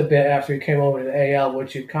slumped a bit after he came over to the AL,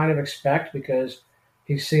 which you'd kind of expect because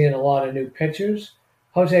he's seeing a lot of new pitchers.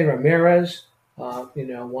 Jose Ramirez,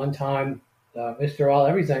 one time Mr. All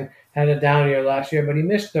Everything, had a down year last year, but he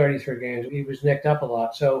missed 33 games. He was nicked up a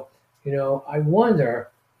lot. So, I wonder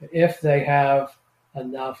if they have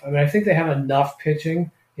enough. I mean, I think they have enough pitching,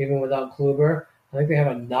 even without Kluber. I think they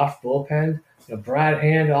have enough bullpen. Brad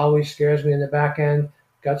Hand always scares me in the back end.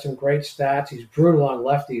 Got some great stats. He's brutal on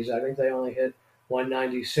lefties. I think they only hit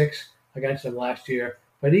 196 against him last year,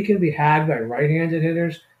 but he can be had by right-handed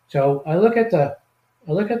hitters. So I look at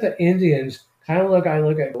the Indians, I look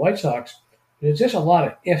at the White Sox. There's just a lot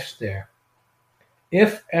of ifs there.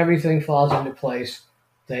 If everything falls into place,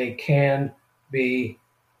 they can be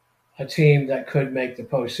a team that could make the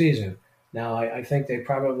postseason. Now, I think they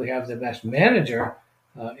probably have the best manager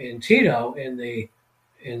in Tito in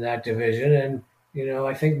that division, and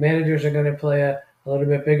I think managers are going to play a little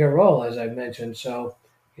bit bigger role, as I've mentioned. So,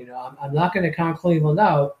 I'm not going to count Cleveland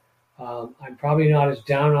out. I'm probably not as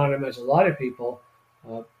down on them as a lot of people,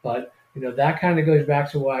 but that kind of goes back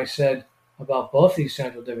to what I said about both these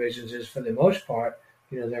central divisions. Is for the most part,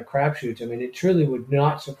 they're crapshoots. I mean, it truly would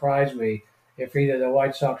not surprise me if either the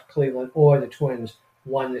White Sox, Cleveland, or the Twins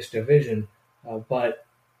won this division. But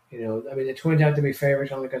the Twins have to be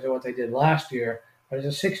favorites only because of what they did last year. But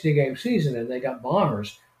it's a 60-game season, and they got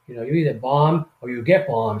bombers. You either bomb or you get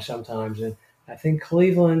bombed sometimes. And I think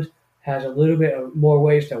Cleveland has a little bit more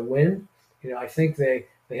ways to win. I think they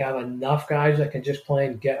have enough guys that can just play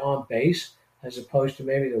and get on base as opposed to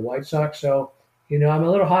maybe the White Sox. So, I'm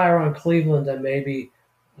a little higher on Cleveland than maybe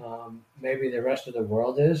the rest of the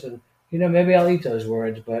world is. And, maybe I'll eat those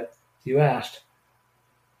words, but you asked.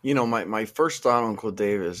 My first thought, Uncle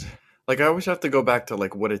Dave, is I always have to go back to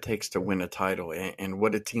what it takes to win a title and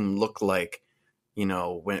what a team looked like,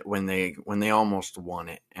 when they almost won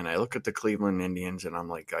it. And I look at the Cleveland Indians and I'm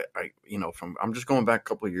like, I'm just going back a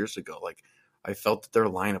couple of years ago. I felt that their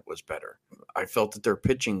lineup was better. I felt that their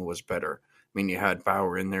pitching was better. I mean, you had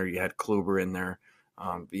Bauer in there, you had Kluber in there.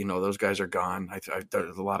 Those guys are gone.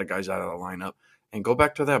 There's a lot of guys out of the lineup. And go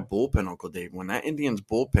back to that bullpen, Uncle Dave. When that Indians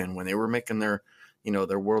bullpen, when they were making their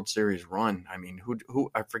World Series run, I mean,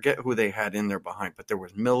 who I forget who they had in there behind, but there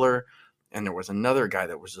was Miller and there was another guy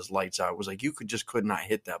that was just lights out. It was you could not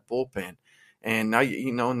hit that bullpen. And now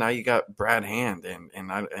you got Brad Hand,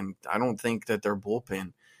 and I don't think that their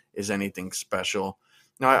bullpen is anything special.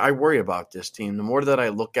 Now I worry about this team. The more that I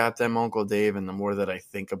look at them, Uncle Dave, and the more that I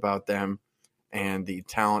think about them and the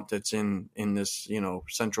talent that's in this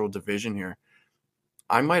Central Division here,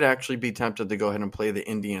 I might actually be tempted to go ahead and play the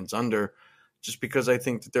Indians under, just because I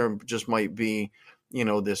think that there just might be,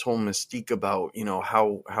 this whole mystique about,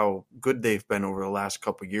 how good they've been over the last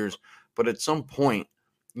couple of years. But at some point,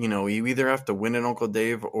 you either have to win it, Uncle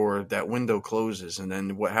Dave, or that window closes. And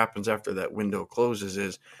then what happens after that window closes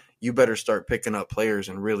is you better start picking up players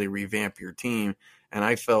and really revamp your team. And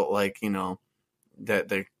I felt like,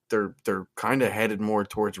 that they're kind of headed more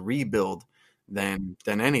towards rebuild than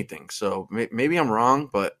anything. So maybe I'm wrong,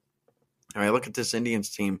 but I look at this Indians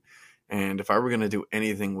team, and if I were going to do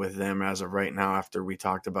anything with them as of right now, after we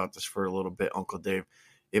talked about this for a little bit, Uncle Dave,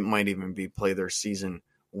 it might even be play their season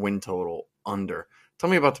win total under. Tell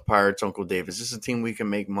me about the Pirates, Uncle Dave. Is this a team we can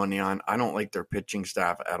make money on? I don't like their pitching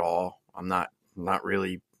staff at all. I'm not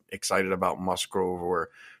really excited about Musgrove or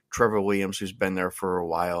Trevor Williams, who's been there for a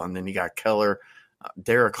while. And then you got Keller,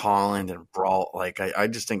 Derek Holland, and Brault. I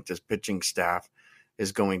just think this pitching staff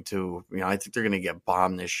is going to, I think they're going to get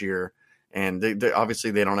bombed this year. And they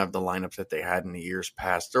obviously they don't have the lineups that they had in the years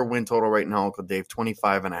past. Their win total right now, Uncle Dave,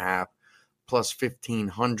 25.5 plus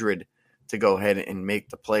 1,500 to go ahead and make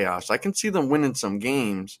the playoffs. I can see them winning some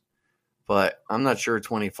games, but I'm not sure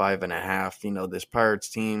 25.5. This Pirates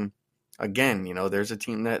team, again, there's a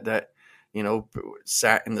team that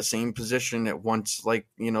sat in the same position at once the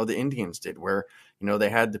Indians did, where, they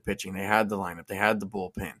had the pitching, they had the lineup, they had the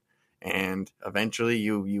bullpen. And eventually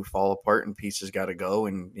you fall apart and pieces got to go,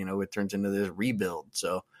 and, it turns into this rebuild.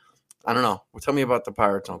 So I don't know. Well, tell me about the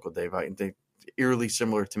Pirates, Uncle Dave. They eerily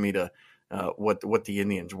similar to me to what the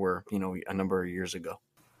Indians were, a number of years ago.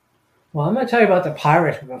 Well, I'm going to tell you about the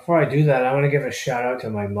Pirates, but before I do that, I want to give a shout out to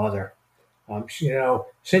my mother.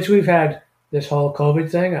 Since we've had this whole COVID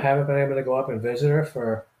thing, I haven't been able to go up and visit her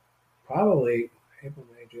for probably April,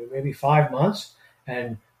 May, June, maybe 5 months.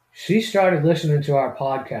 And she started listening to our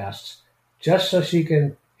podcasts just so she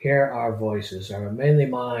can hear our voices, or mainly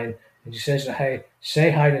mine. And she says, "Hey,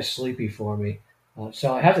 say hi to Sleepy for me."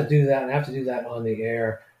 So I have to do that, and I have to do that on the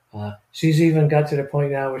air. She's even got to the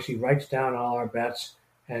point now where she writes down all our bets,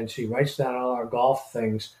 and she writes down all our golf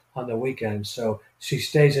things on the weekends. So she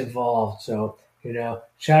stays involved. So,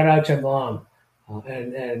 shout out to Mom.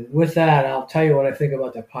 And with that, I'll tell you what I think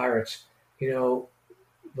about the Pirates.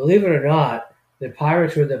 believe it or not, the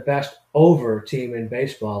Pirates were the best over team in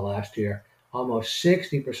baseball last year, almost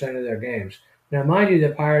 60% of their games. Now, mind you,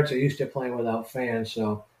 the Pirates are used to playing without fans,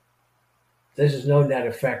 so this is no net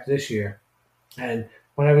effect this year. And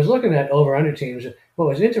when I was looking at over under teams, what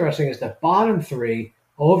was interesting is the bottom three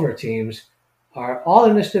over teams are all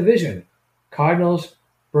in this division: Cardinals,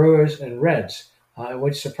 Brewers, and Reds,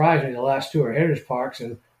 which surprised me. The last two are hitters' parks,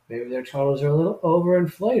 and maybe their totals are a little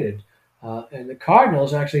overinflated. And the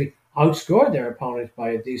Cardinals actually outscored their opponents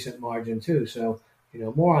by a decent margin, too. So,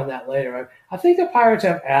 more on that later. I think the Pirates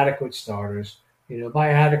have adequate starters. By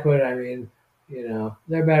adequate, I mean,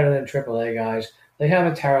 they're better than AAA guys. They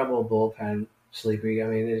have a terrible bullpen, Sleepy. I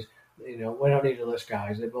mean, we don't need to list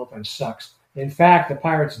guys. The bullpen sucks. In fact, the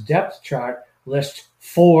Pirates' depth chart lists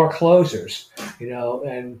 4 closers.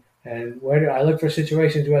 And where do I look for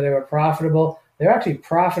situations where they were profitable? They're actually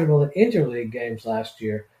profitable in interleague games last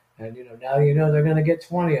year, and now they're going to get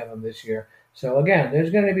 20 of them this year. So again,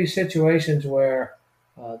 there's going to be situations where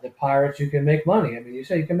the Pirates, you can make money. I mean, you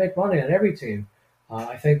say you can make money on every team.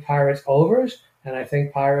 I think Pirates overs, and I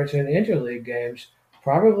think Pirates in interleague games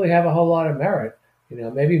probably have a whole lot of merit.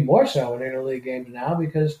 Maybe more so in interleague games now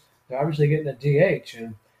because they're obviously getting a DH.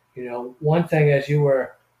 And one thing, as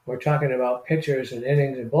we're talking about pitchers and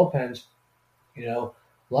innings and bullpens, a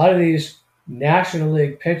lot of these National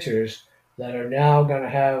League pitchers that are now going to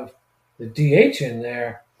have the DH in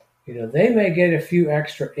there, they may get a few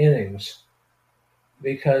extra innings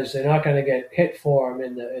because they're not going to get hit for them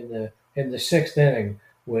in the 6th inning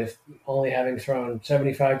with only having thrown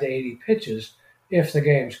 75 to 80 pitches if the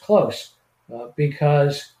game's close,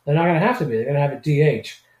 because they're not going to have to be. They're going to have a DH.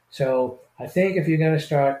 So I think if you're going to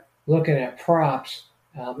start looking at props,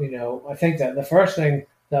 I think that the first thing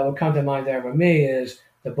that would come to mind there for me is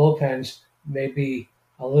the bullpens may be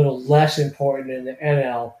a little less important in the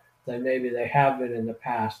NL than maybe they have been in the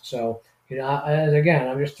past. So, again,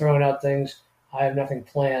 I'm just throwing out things. I have nothing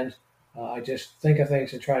planned. I just think of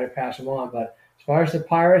things and try to pass them on. But as far as the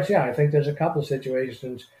Pirates, yeah, I think there's a couple of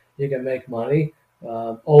situations you can make money,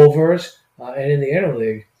 overs, and in the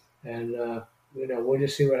interleague. And, we'll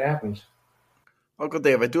just see what happens. Uncle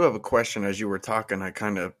Dave, I do have a question. As you were talking, I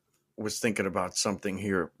kind of was thinking about something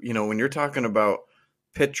here. When you're talking about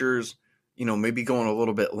pitchers, maybe going a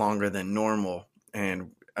little bit longer than normal,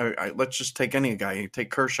 and let's just take any guy. You take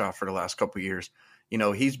Kershaw for the last couple of years.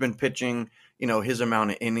 He's been pitching, his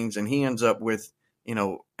amount of innings, and he ends up with,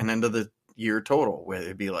 an end of the year total where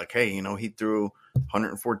it'd be like, hey, he threw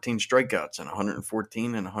 114 strikeouts and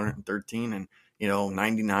 114 and 113 and,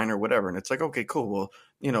 99 or whatever. And it's like, okay, cool.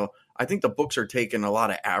 Well, I think the books are taking a lot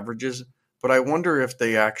of averages, but I wonder if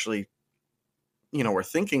they actually, are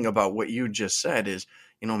thinking about what you just said is,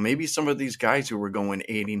 maybe some of these guys who were going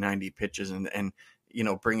 80, 90 pitches and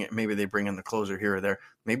maybe they bring in the closer here or there.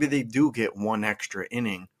 Maybe they do get one extra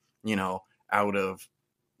inning, out of,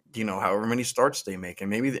 however many starts they make. And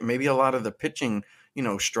maybe a lot of the pitching,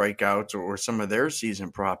 strikeouts or some of their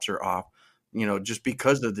season props are off, just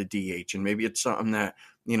because of the DH. And maybe it's something that,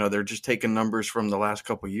 they're just taking numbers from the last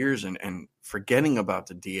couple of years and forgetting about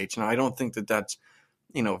the DH. Now, I don't think that that's,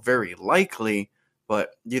 very likely,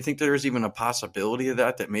 but do you think there's even a possibility of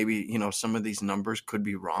that maybe, some of these numbers could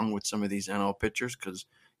be wrong with some of these NL pitchers? Because,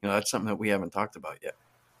 that's something that we haven't talked about yet.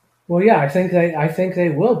 Well, yeah, I think they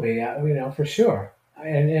will be, for sure.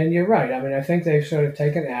 And you're right. I mean, I think they've sort of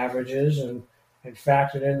taken averages and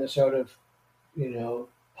factored in the sort of,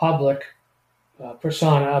 public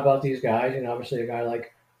persona about these guys. Obviously a guy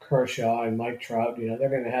like Kershaw and Mike Trout, they're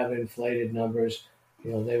going to have inflated numbers.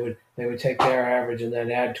 They would take their average and then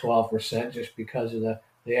add 12% just because of the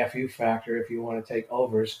FU factor if you want to take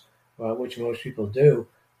overs, which most people do.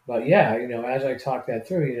 But yeah, as I talk that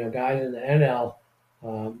through, guys in the NL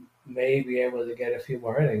may be able to get a few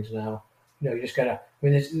more innings now. You just gotta. I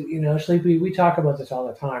mean, it's, Sleepy. We talk about this all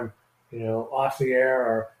the time. Off the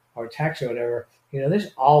air or text or whatever.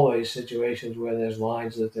 There's always situations where there's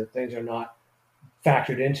lines that things are not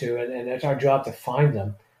factored into, and it's our job to find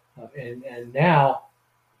them. And now,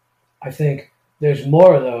 I think there's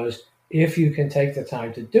more of those if you can take the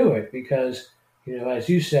time to do it, because as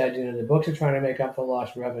you said, the books are trying to make up for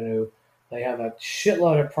lost revenue. They have a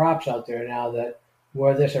shitload of props out there now that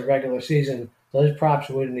were this a regular season, those props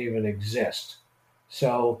wouldn't even exist.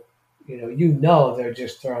 So, they're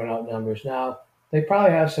just throwing out numbers. Now, they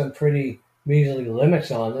probably have some pretty measly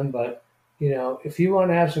limits on them, but, if you want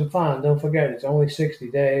to have some fun, don't forget it's only 60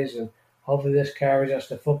 days, and hopefully this carries us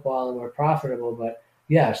to football and we're profitable. But,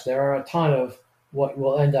 yes, there are a ton of what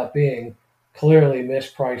will end up being clearly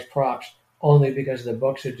mispriced props only because the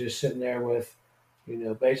books are just sitting there with,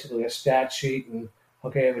 basically a stat sheet and,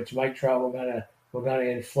 okay, if it's Mike Trout, we're going to we're going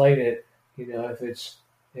to inflate it. If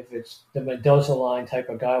it's the Mendoza line type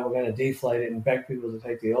of guy, we're going to deflate it and beg people to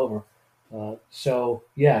take the over. So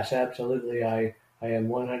yes, absolutely, I am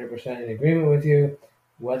 100% in agreement with you.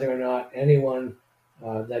 Whether or not anyone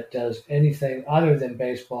that does anything other than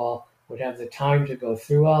baseball would have the time to go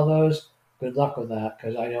through all those, good luck with that,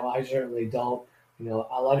 because I know I certainly don't. A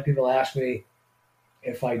lot of people ask me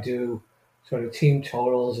if I do sort of team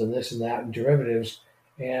totals and this and that and derivatives,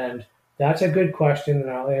 and that's a good question, and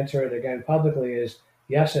I'll answer it again publicly is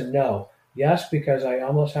yes and no. Yes, because I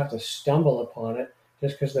almost have to stumble upon it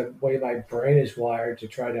just because the way my brain is wired to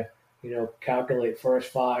try to, calculate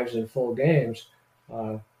first fives in full games.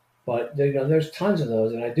 Uh, but there's tons of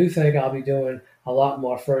those, and I do think I'll be doing a lot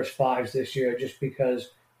more first fives this year, just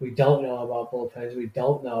because we don't know about bullpens, we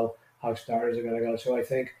don't know how starters are going to go. So I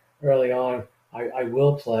think early on, I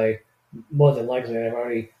will play more than likely. I've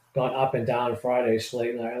already gone up and down Friday's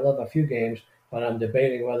slate, and I love a few games, but I'm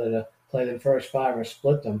debating whether to play them first five or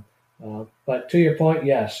split them. But to your point,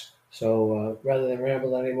 yes. So rather than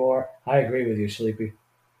ramble anymore, I agree with you, Sleepy.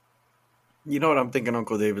 You know what I'm thinking,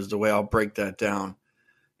 Uncle Dave, is the way I'll break that down.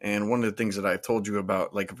 And one of the things that I've told you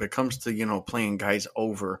about, like if it comes to, playing guys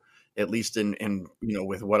over, at least in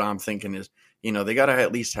with what I'm thinking is, they got to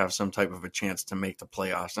at least have some type of a chance to make the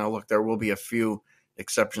playoffs. Now, look, there will be a few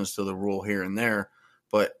exceptions to the rule here and there,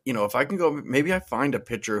 but, if I can go, maybe I find a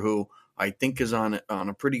pitcher who I think is on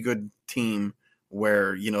a pretty good team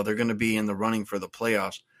where, they're going to be in the running for the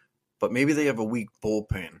playoffs, but maybe they have a weak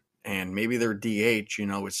bullpen and maybe their DH,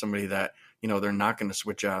 is somebody that, they're not going to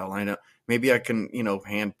switch out of lineup. Maybe I can,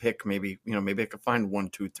 hand pick, maybe I could find 1,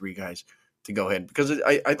 2, 3 guys to go ahead because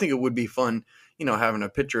I think it would be fun, having a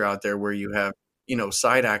pitcher out there where you have,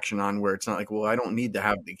 side action on where it's not like, well, I don't need to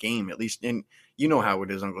have the game at least. And you know how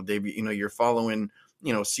it is, Uncle Dave, you're following,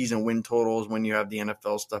 season win totals when you have the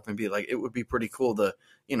NFL stuff and be like, it would be pretty cool to,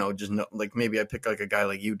 just know, like maybe I pick like a guy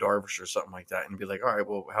like you, Darvish or something like that and be like, all right,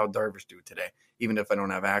 well, how'd Darvish do today? Even if I don't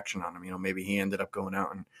have action on him, maybe he ended up going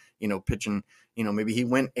out and, pitching, maybe he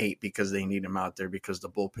went 8 because they need him out there because the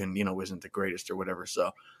bullpen, isn't the greatest or whatever.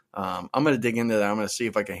 So I'm going to dig into that. I'm going to see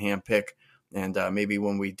if I can hand pick. And maybe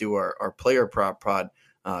when we do our player prop pod,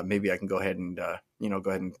 maybe I can go ahead and,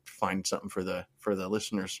 find something for the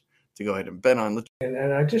listeners to go ahead and bet on.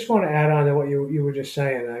 And I just want to add on to what you were just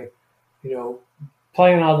saying. You know,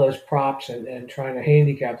 playing all those props and trying to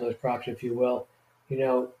handicap those props, if you will.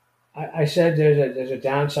 I said there's a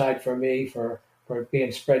downside for me for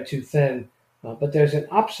being spread too thin, but there's an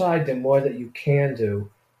upside to more that you can do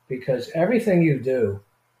because everything you do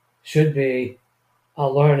should be a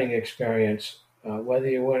learning experience, whether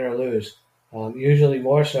you win or lose. Usually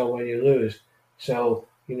more so when you lose. So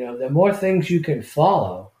the more things you can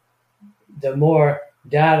follow, the more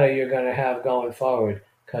data you're going to have going forward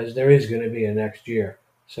because there is going to be a next year.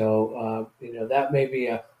 So that may be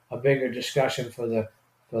a bigger discussion for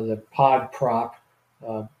the pod prop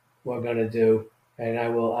we're going to do, and I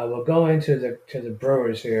will go into the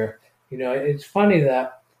Brewers here. It's funny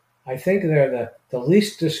that I think they're the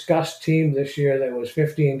least discussed team this year that was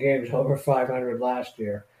 15 games over 500 last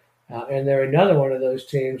year, and they're another one of those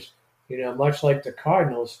teams. Much like the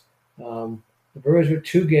Cardinals, the Brewers were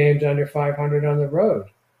 2 games under 500 on the road.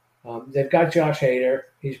 They've got Josh Hader.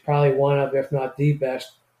 He's probably one of, if not the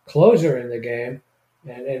best closer in the game.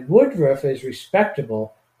 And Woodruff is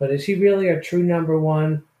respectable, but is he really a true number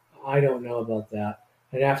one? I don't know about that.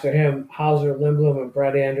 And after him, Hauser, Lindblom, and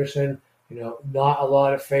Brett Anderson, not a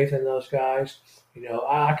lot of faith in those guys.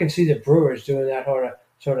 I can see the Brewers doing that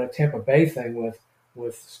sort of Tampa Bay thing with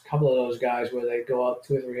a couple of those guys where they go up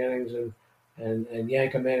 2 or 3 innings and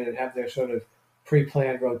yank them in and have their sort of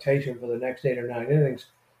pre-planned rotation for the next 8 or 9 innings.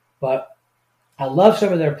 But I love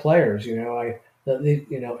some of their players. Eric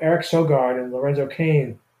Sogard and Lorenzo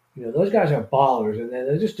Cain. Those guys are ballers, and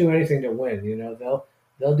they'll just do anything to win.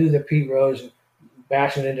 They'll do the Pete Rose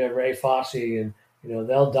bashing into Ray Fosse, and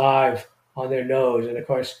they'll dive on their nose. And of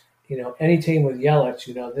course, any team with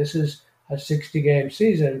Yelich, this is a 60-game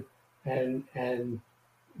season, and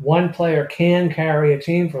one player can carry a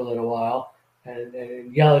team for a little while, and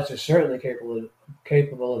Yelich is certainly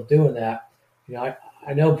capable of doing that.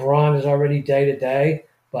 I know Braun is already day to day,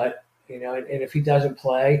 but and if he doesn't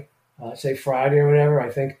play, say Friday or whatever, I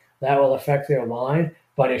think that will affect their line,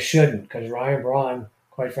 but it shouldn't because Ryan Braun,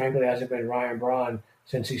 quite frankly, hasn't been Ryan Braun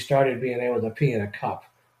since he started being able to pee in a cup,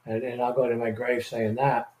 and I'll go to my grave saying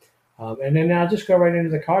that. And then I'll just go right into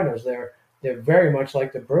the Cardinals. They're very much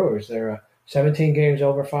like the Brewers. They're 17 games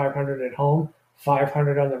over 500 at home,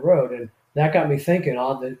 500 on the road, and that got me thinking.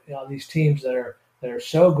 All these teams that are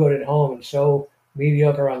so good at home and so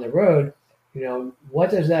mediocre on the road.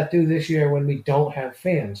 what does that do this year when we don't have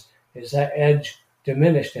fans? Is that edge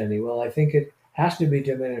diminished any? Well, I think it has to be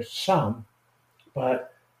diminished some,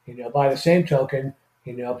 but by the same token,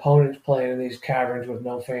 opponents playing in these caverns with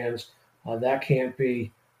no fans, that can't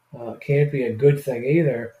be a good thing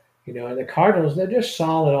either. And the Cardinals, they're just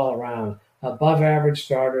solid all around, above average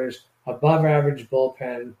starters, above average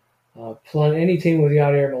bullpen. Any team with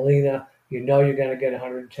Yadier Molina, you're going to get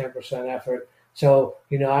 110% effort. So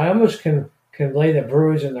I almost can lay the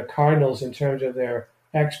Brewers and the Cardinals in terms of their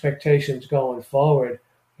expectations going forward,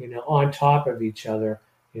 on top of each other.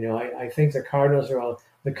 I think the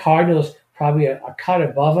Cardinals probably a cut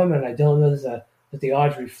above them, and I don't know that the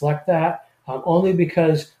odds reflect that. Only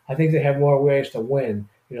because I think they have more ways to win.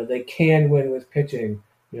 They can win with pitching.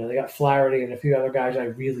 They got Flaherty and a few other guys I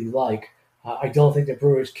really like. I don't think the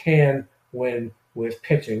Brewers can win with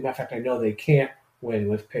pitching. Matter of fact, I know they can't win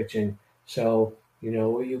with pitching. So,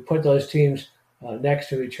 you put those teams next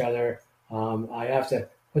to each other. I have to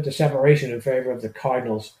put the separation in favor of the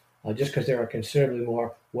Cardinals just because they're a considerably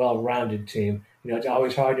more well-rounded team. It's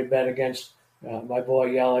always hard to bet against my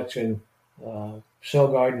boy Yelich and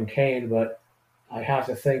Sogard and Kane, but I have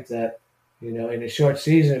to think that, in a short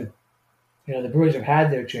season, the Brewers have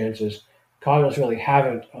had their chances. Cardinals really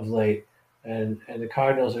haven't of late, and the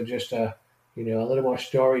Cardinals are just a little more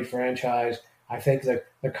storied franchise. I think that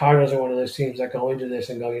the Cardinals are one of those teams that go into this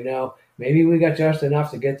and go, maybe we got just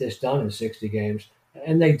enough to get this done in 60 games,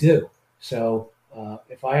 and they do. So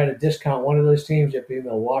if I had to discount one of those teams, it'd be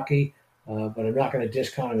Milwaukee, but I'm not going to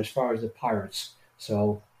discount them as far as the Pirates.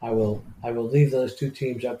 So I will leave those two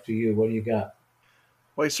teams up to you. What do you got?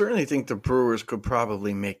 Well, I certainly think the Brewers could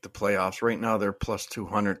probably make the playoffs. Right now, they're plus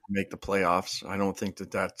 200 to make the playoffs. I don't think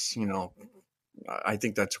that that's, I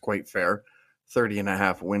think that's quite fair.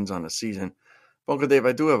 30.5 wins on the season. Uncle Dave,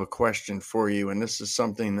 I do have a question for you, and this is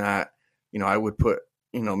something that, I would put,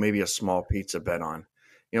 maybe a small pizza bet on.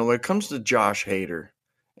 When it comes to Josh Hader,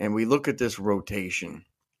 and we look at this rotation,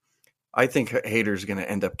 I think Hader's going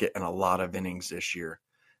to end up getting a lot of innings this year.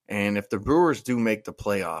 And if the Brewers do make the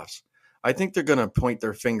playoffs, I think they're going to point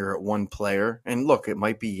their finger at one player. And look, it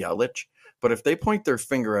might be Yelich, but if they point their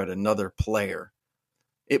finger at another player,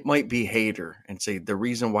 it might be Hader and say the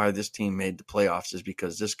reason why this team made the playoffs is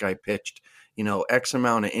because this guy pitched, X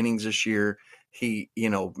amount of innings this year. He,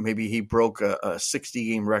 maybe he broke a 60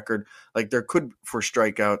 game record. Like there could for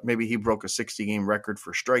strikeout, maybe he broke a 60 game record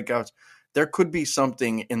for strikeouts. There could be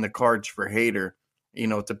something in the cards for Hader,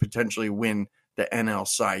 to potentially win the NL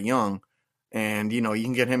Cy Young. And, you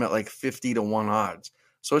can get him at like 50 to 1 odds.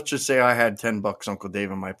 So let's just say I had $10, Uncle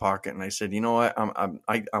Dave, in my pocket, and I said, you know what,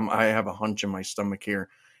 I have a hunch in my stomach here.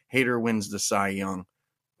 Hader wins the Cy Young.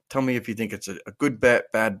 Tell me if you think it's a good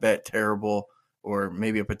bet, bad bet, terrible, or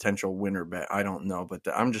maybe a potential winner bet. I don't know, but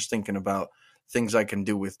I'm just thinking about things I can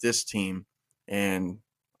do with this team, and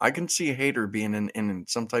I can see Hader being in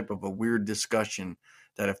some type of a weird discussion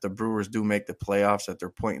that if the Brewers do make the playoffs, that they're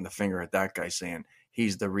pointing the finger at that guy saying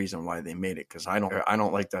he's the reason why they made it. Because I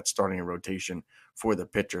don't like that starting rotation for the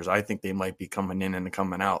pitchers. I think they might be coming in and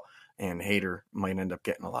coming out, and Hader might end up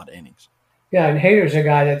getting a lot of innings. Yeah, and Hader's a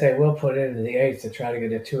guy that they will put in the eighth to try to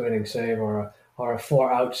get a 2 inning save or a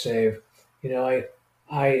 4 out save.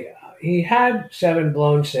 I he had 7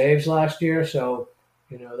 blown saves last year, so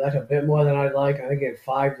that's a bit more than I'd like. I think he had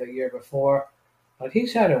 5 the year before, but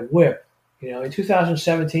he's had a whip. In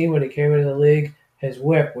 2017 when he came into the league, his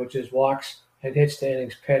whip, which is walks and hits to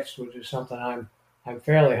innings pitched, which is something I'm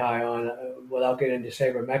fairly high on without getting into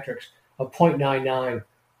sabermetrics, of .99,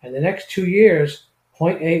 and the next 2 years,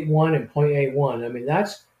 .81 and .81. I mean,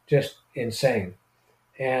 that's just insane.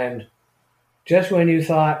 And just when you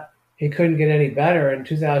thought he couldn't get any better in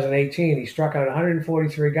 2018, he struck out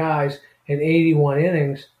 143 guys in 81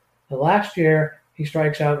 innings. And last year, he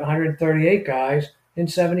strikes out 138 guys in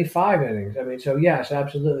 75 innings. I mean, so yes,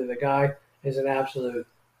 absolutely, the guy is an absolute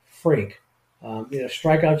freak.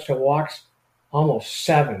 Strikeouts to walks, almost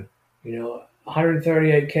 7.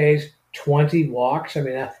 138 Ks, 20 walks.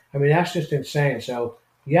 That's just insane. So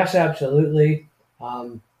yes, absolutely.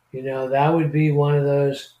 That would be one of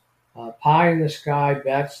those pie in the sky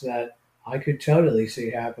bets that I could totally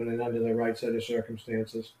see happening under the right set of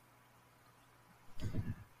circumstances.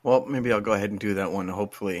 Well, maybe I'll go ahead and do that one.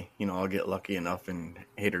 Hopefully, I'll get lucky enough and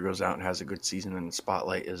Hader goes out and has a good season and the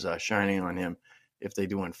spotlight is shining on him. If they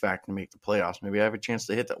do, in fact, make the playoffs, maybe I have a chance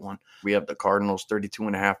to hit that one. We have the Cardinals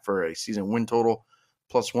 32.5 for a season win total,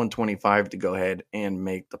 plus 125 to go ahead and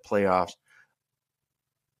make the playoffs.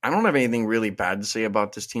 I don't have anything really bad to say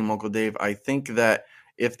about this team, Uncle Dave. I think that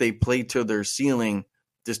if they play to their ceiling,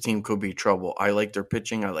 this team could be trouble. I like their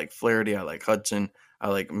pitching. I like Flaherty. I like Hudson. I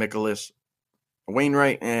like Mikolas.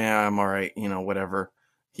 Wainwright, I'm all right. Whatever.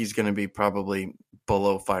 He's going to be probably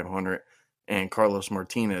below 500. And Carlos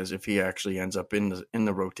Martinez, if he actually ends up in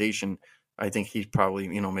the rotation, I think he's probably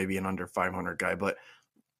maybe an under 500 guy. But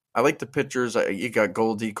I like the pitchers. You got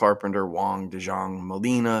Goldie, Carpenter, Wong, DeJong,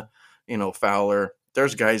 Molina, Fowler.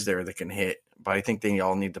 There's guys there that can hit, but I think they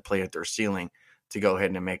all need to play at their ceiling to go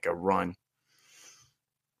ahead and make a run.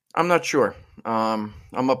 I'm not sure. I'm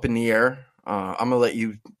up in the air. I'm gonna let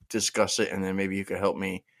you discuss it, and then maybe you could help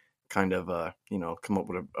me kind of, come up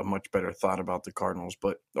with a much better thought about the Cardinals.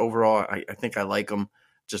 But overall, I think I like them.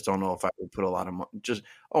 Just don't know if I would put a lot of just.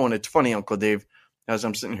 Oh, and it's funny, Uncle Dave, as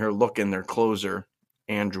I'm sitting here looking, their closer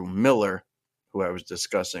Andrew Miller, who I was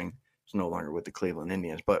discussing, is no longer with the Cleveland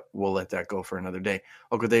Indians. But we'll let that go for another day.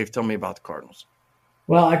 Uncle Dave, tell me about the Cardinals.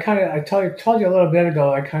 Well, I told you a little bit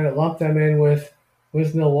ago. I kind of lumped them in with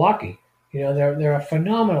Milwaukee. They're a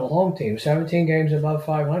phenomenal home team, 17 games above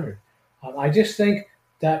 500. I just think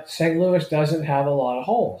that St. Louis doesn't have a lot of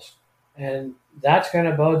holes, and that's going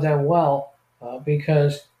to bode them well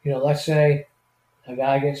because let's say a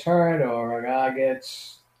guy gets hurt or a guy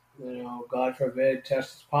gets God forbid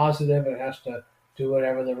tests positive and has to do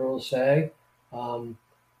whatever the rules say. Um,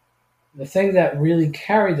 the thing that really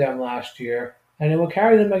carried them last year, and it will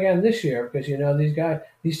carry them again this year, because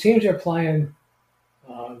these teams are playing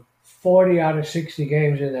 40 out of 60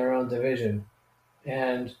 games in their own division,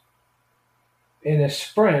 and in a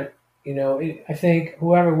sprint, I think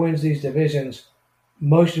whoever wins these divisions,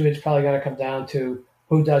 most of it's probably going to come down to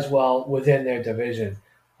who does well within their division.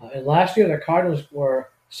 And last year, the Cardinals were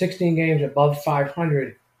 16 games above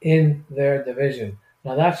 500 in their division.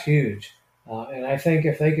 Now that's huge. And I think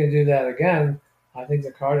if they can do that again, I think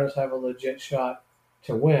the Cardinals have a legit shot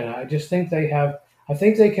to win. I just think they have. I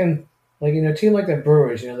think they can, a team like the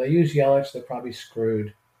Brewers. They use Yelich, they're probably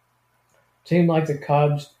screwed. Team like the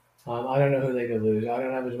Cubs, I don't know who they could lose. I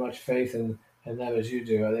don't have as much faith in them as you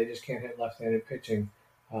do. They just can't hit left-handed pitching.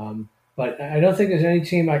 But I don't think there's any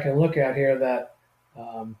team I can look at here that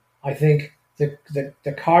I think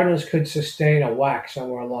the Cardinals could sustain a whack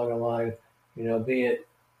somewhere along the line. Be it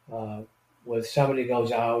with somebody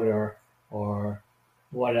goes out or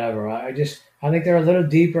whatever. I think they're a little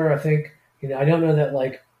deeper. I think I don't know that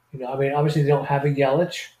obviously they don't have a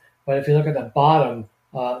Yelich, but if you look at the bottom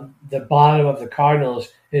of the Cardinals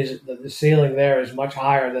is the ceiling there is much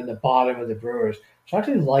higher than the bottom of the Brewers. So I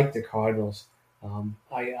actually like the Cardinals.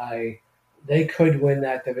 They could win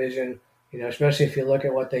that division, especially if you look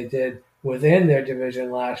at what they did within their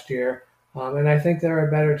division last year. And I think they're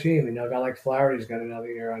a better team. A guy like Flaherty's got another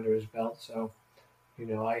year under his belt. So,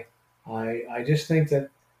 I just think that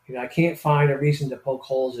I can't find a reason to poke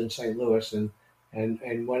holes in St. Louis.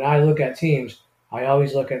 And when I look at teams, I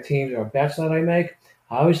always look at teams or bets that I make.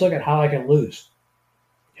 I always look at how I can lose.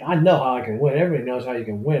 I know how I can win. Everybody knows how you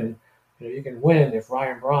can win. You can win if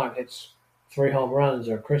Ryan Braun hits 3 home runs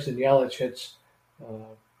or Christian Yelich hits,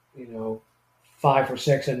 5 or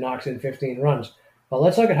 6 and knocks in 15 runs. But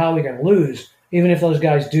let's look at how we can lose, even if those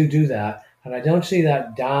guys do that. And I don't see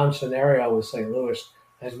that down scenario with St. Louis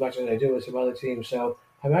as much as I do with some other teams. So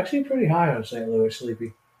I'm actually pretty high on St. Louis,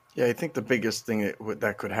 Sleepy. Yeah, I think the biggest thing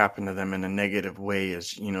that could happen to them in a negative way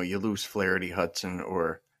is, you lose Flaherty, Hudson,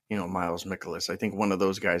 or, Miles Mikolas. I think one of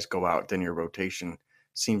those guys go out, then your rotation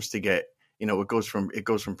seems to get, it goes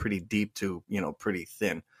from pretty deep to, pretty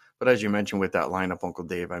thin. But as you mentioned with that lineup, Uncle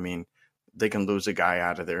Dave, I mean, they can lose a guy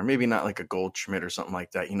out of there. Maybe not like a Goldschmidt or something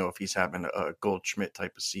like that. If he's having a Goldschmidt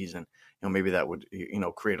type of season, maybe that would,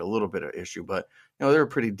 create a little bit of issue. But, they're a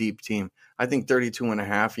pretty deep team. I think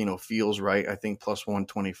 32.5, feels right. I think plus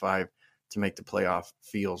 125 to make the playoff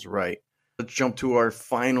feels right. Let's jump to our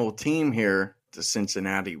final team here, the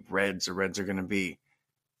Cincinnati Reds. The Reds are going to be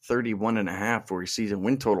 31.5 for a season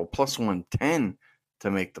win total, plus 110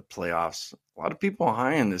 to make the playoffs. A lot of people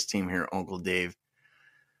high on this team here, Uncle Dave.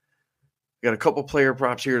 Got a couple player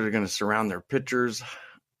props here that are going to surround their pitchers.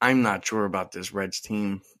 I'm not sure about this Reds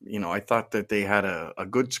team. I thought that they had a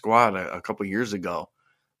good squad a couple years ago,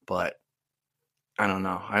 but I don't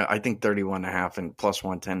know. I think 31.5 and plus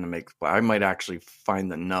 110 to make. I might actually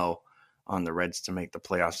find the no on the Reds to make the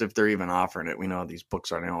playoffs if they're even offering it. We know these books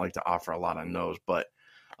they don't like to offer a lot of no's, but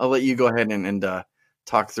I'll let you go ahead and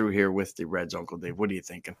talk through here with the Reds, Uncle Dave. What are you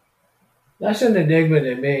thinking? That's an enigma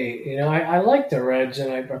to me. I like the Reds,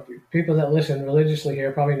 and people that listen religiously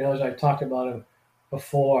here probably knows I've talked about them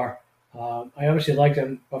before. I obviously liked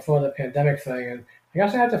them before the pandemic thing, and I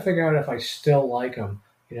guess I have to figure out if I still like them.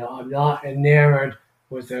 I'm not enamored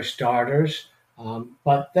with their starters,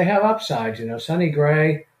 but they have upsides. Sonny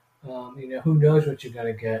Gray, who knows what you're going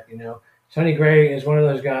to get. Sonny Gray is one of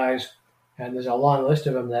those guys, and there's a long list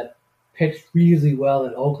of them that pitched really well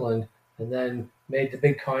in Oakland and then made the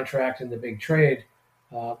big contract and the big trade.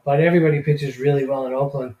 But everybody pitches really well in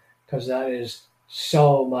Oakland because that is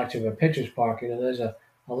so much of a pitcher's park. There's a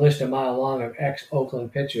list a mile long of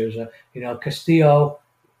ex-Oakland pitchers. Castillo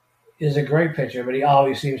is a great pitcher, but he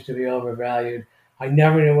always seems to be overvalued. I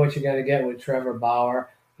never know what you're going to get with Trevor Bauer.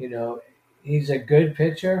 You know, he's a good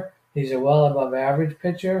pitcher. He's a well above average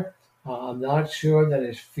pitcher. I'm not sure that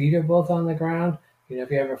his feet are both on the ground. If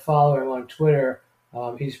you ever follow him on Twitter,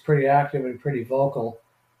 he's pretty active and pretty vocal.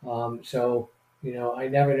 So, I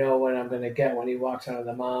never know what I'm going to get when he walks out of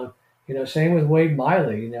the mound. Same with Wade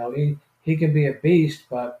Miley. He can be a beast,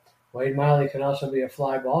 but Wade Miley can also be a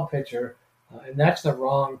fly ball pitcher. And that's the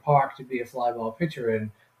wrong park to be a fly ball pitcher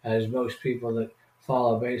in, as most people that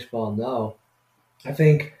follow baseball know. I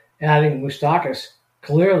think adding Moustakas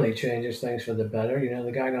clearly changes things for the better.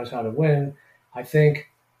 The guy knows how to win. I think,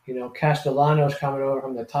 Castellanos coming over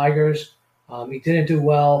from the Tigers. He didn't do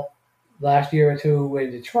well last year or two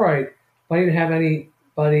in Detroit, but he didn't have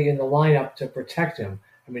anybody in the lineup to protect him.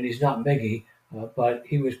 I mean, he's not Miggy, but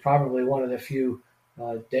he was probably one of the few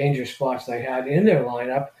danger spots they had in their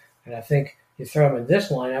lineup. And I think you throw him in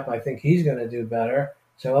this lineup, I think he's going to do better.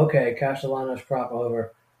 So, okay, Castellanos prop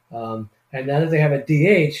over. And now that they have a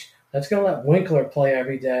DH, that's going to let Winkler play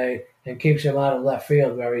every day and keeps him out of left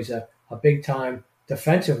field where he's a big-time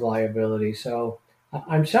defensive liability. So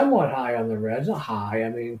I'm somewhat high on the Reds. Not high. I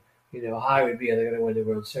mean, high would be, are they going to win the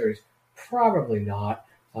World Series? Probably not.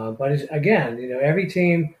 But again, every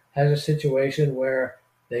team has a situation where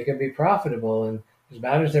they can be profitable. And as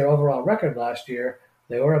bad as their overall record last year,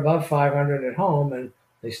 they were above 500 at home, and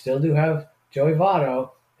they still do have Joey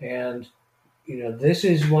Votto. And, this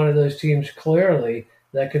is one of those teams clearly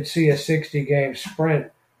that could see a 60-game sprint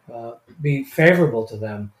be favorable to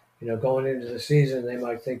them. Going into the season, they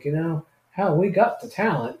might think, hell, we got the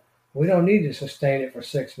talent. We don't need to sustain it for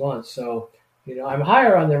 6 months. So, I'm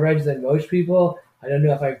higher on the Reds than most people. I don't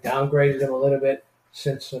know if I've downgraded them a little bit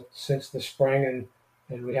since the spring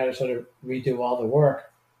and we had to sort of redo all the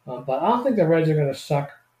work. But I don't think the Reds are going to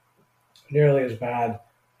suck nearly as bad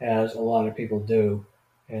as a lot of people do.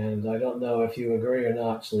 And I don't know if you agree or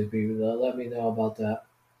not, Sleepy. Let me know about that.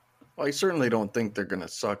 Well, I certainly don't think they're going to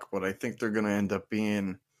suck, but I think they're going to end up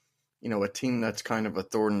being, a team that's kind of a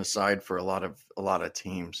thorn in the side for a lot of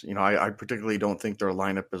teams. I particularly don't think their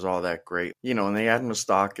lineup is all that great. And they add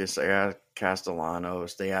Moustakas, they add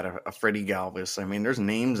Castellanos, they add a Freddie Galvis. I mean, there's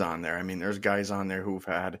names on there. I mean, there's guys on there who've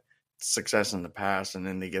had success in the past, and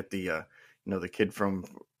then they get the the kid from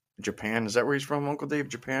Japan. Is that where he's from, Uncle Dave?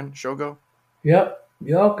 Japan, Shogo? Yep,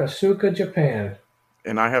 Yokosuka, Japan.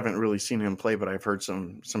 And I haven't really seen him play, but I've heard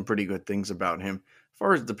some pretty good things about him. As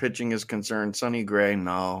far as the pitching is concerned, Sonny Gray,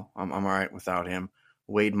 no, I'm all right without him.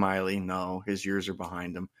 Wade Miley, no, his years are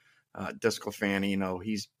behind him. Desclafani,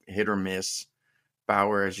 he's hit or miss.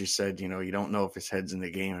 Bauer, as you said, you don't know if his head's in the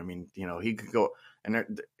game. I mean, he could go,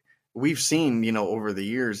 and we've seen, over the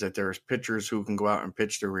years that there's pitchers who can go out and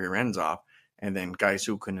pitch their rear ends off, and then guys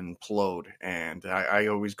who can implode. And I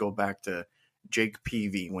always go back to Jake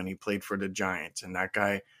Peavy when he played for the Giants, and that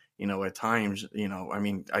guy, at times, I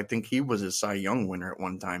mean, I think he was a Cy Young winner at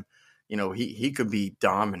one time. He could be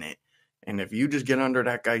dominant, and if you just get under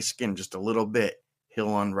that guy's skin just a little bit,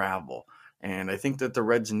 he'll unravel. And I think that the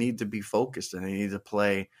Reds need to be focused, and they need to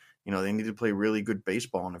play, they need to play really good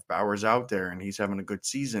baseball. And if Bauer's out there and he's having a good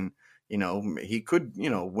season, he could,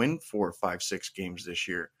 win 4, 5, 6 games this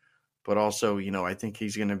year. But also, I think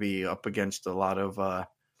he's going to be up against a lot of, I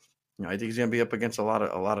think he's going to be up against a lot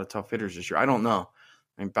of tough hitters this year. I don't know.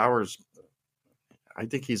 I mean, I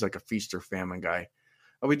think he's like a feast or famine guy.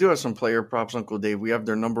 We do have some player props, Uncle Dave. We have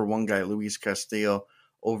their number one guy, Luis Castillo,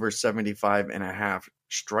 over 75.5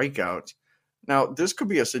 strikeouts. Now, this could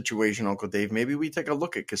be a situation, Uncle Dave. Maybe we take a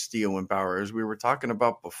look at Castillo and Bauer, as we were talking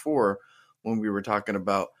about before when we were talking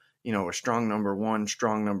about, a strong number one,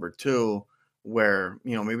 strong number two, where,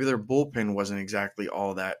 maybe their bullpen wasn't exactly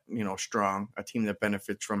all that, strong, a team that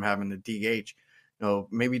benefits from having the DH.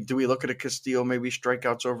 Maybe do we look at a Castillo, maybe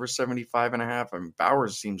strikeouts over 75.5? I mean, Bauer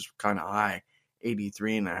seems kind of high,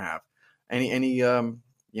 83.5.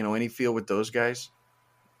 Any feel with those guys?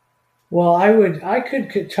 Well, I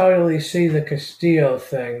could totally see the Castillo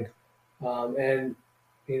thing, and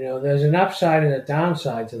there's an upside and a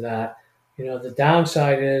downside to that. The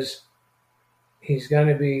downside is he's going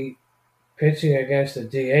to be pitching against the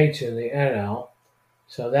DH in the NL,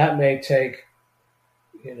 so that may take,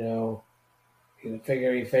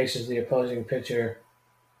 figure he faces the opposing pitcher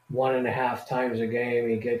 1.5 times a game.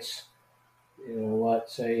 He gets,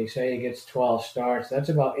 say he gets 12 starts. That's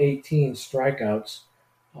about 18 strikeouts.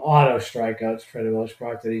 auto strikeouts for the most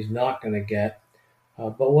part that he's not going to get.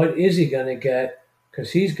 But what is he going to get?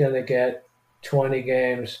 Because he's going to get 20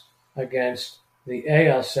 games against the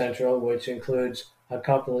AL Central, which includes a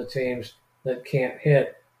couple of teams that can't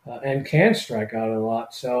hit and can strike out a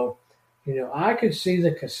lot. So, I could see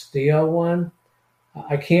the Castillo one.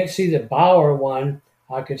 I can't see the Bauer one.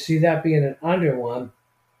 I could see that being an under one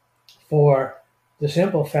for the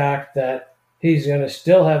simple fact that he's going to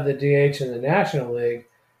still have the DH in the National League,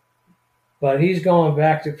 but he's going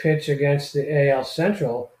back to pitch against the AL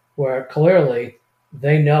Central, where clearly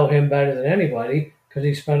they know him better than anybody because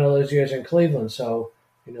he spent all those years in Cleveland. So,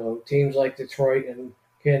 teams like Detroit and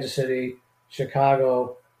Kansas City,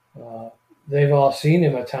 Chicago, uh, they've all seen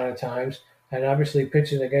him a ton of times. And obviously,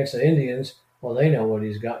 pitching against the Indians, well, they know what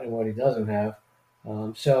he's got and what he doesn't have.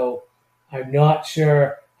 So, I'm not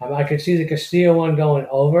sure. I could see the Castillo one going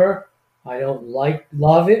over. I don't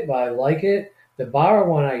love it, but I like it. The Bauer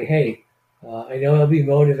one I hate. I know he'll be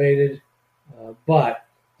motivated, but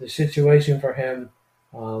the situation for him,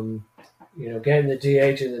 getting the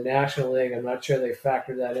DH in the National League, I'm not sure they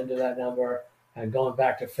factored that into that number. And going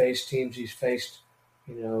back to face teams he's faced,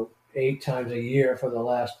 8 times a year for the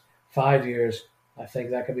last 5 years, I think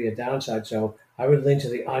that could be a downside. So I would lean to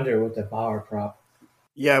the under with the Bauer prop.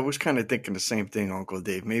 Yeah, I was kind of thinking the same thing, Uncle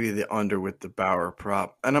Dave. Maybe the under with the Bauer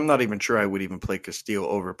prop. And I'm not even sure I would even play Castillo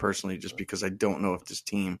over personally just because I don't know if this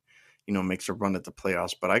team, makes a run at the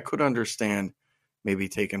playoffs. But I could understand maybe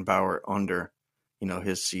taking Bauer under,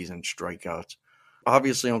 his season strikeouts.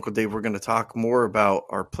 Obviously, Uncle Dave, we're going to talk more about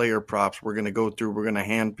our player props. We're going to go through, we're going to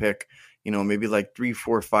handpick, maybe like 3,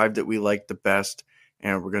 4, 5 that we like the best.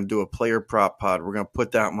 And we're going to do a player prop pod. We're going to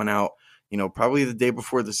put that one out, probably the day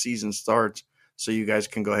before the season starts. So you guys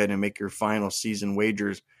can go ahead and make your final season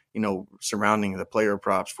wagers, surrounding the player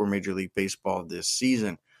props for Major League Baseball this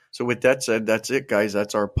season. So with that said, that's it, guys.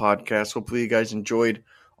 That's our podcast. Hopefully you guys enjoyed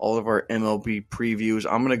all of our MLB previews.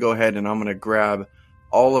 I'm going to go ahead and I'm going to grab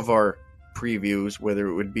all of our previews, whether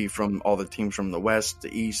it would be from all the teams from the West, the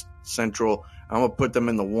East, Central. I'm going to put them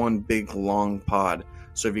in the one big long pod.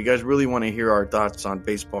 So if you guys really want to hear our thoughts on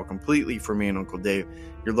baseball completely for me and Uncle Dave,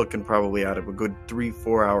 you're looking probably out of a good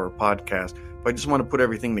 3-4 hour podcast. But I just want to put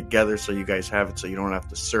everything together so you guys have it so you don't have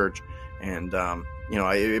to search. And,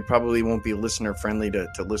 it probably won't be listener friendly to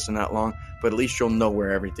listen that long, but at least you'll know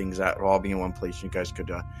where everything's at. It'll all be in one place. You guys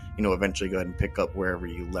could, eventually go ahead and pick up wherever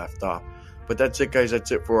you left off. But that's it, guys.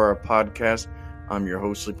 That's it for our podcast. I'm your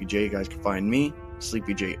host, Sleepy J. You guys can find me,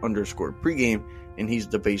 SleepyJ_pregame, and he's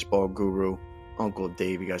the baseball guru, Uncle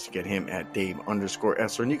Dave. You guys can get him at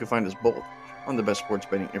Dave_Essler, and you can find us both on the best sports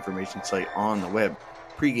betting information site on the web,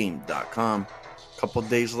 pregame.com. Couple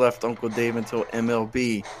days left, Uncle Dave, until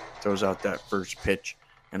MLB throws out that first pitch,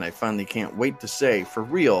 and I finally can't wait to say, for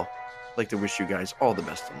real, I'd like to wish you guys all the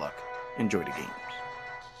best of luck. Enjoy the game.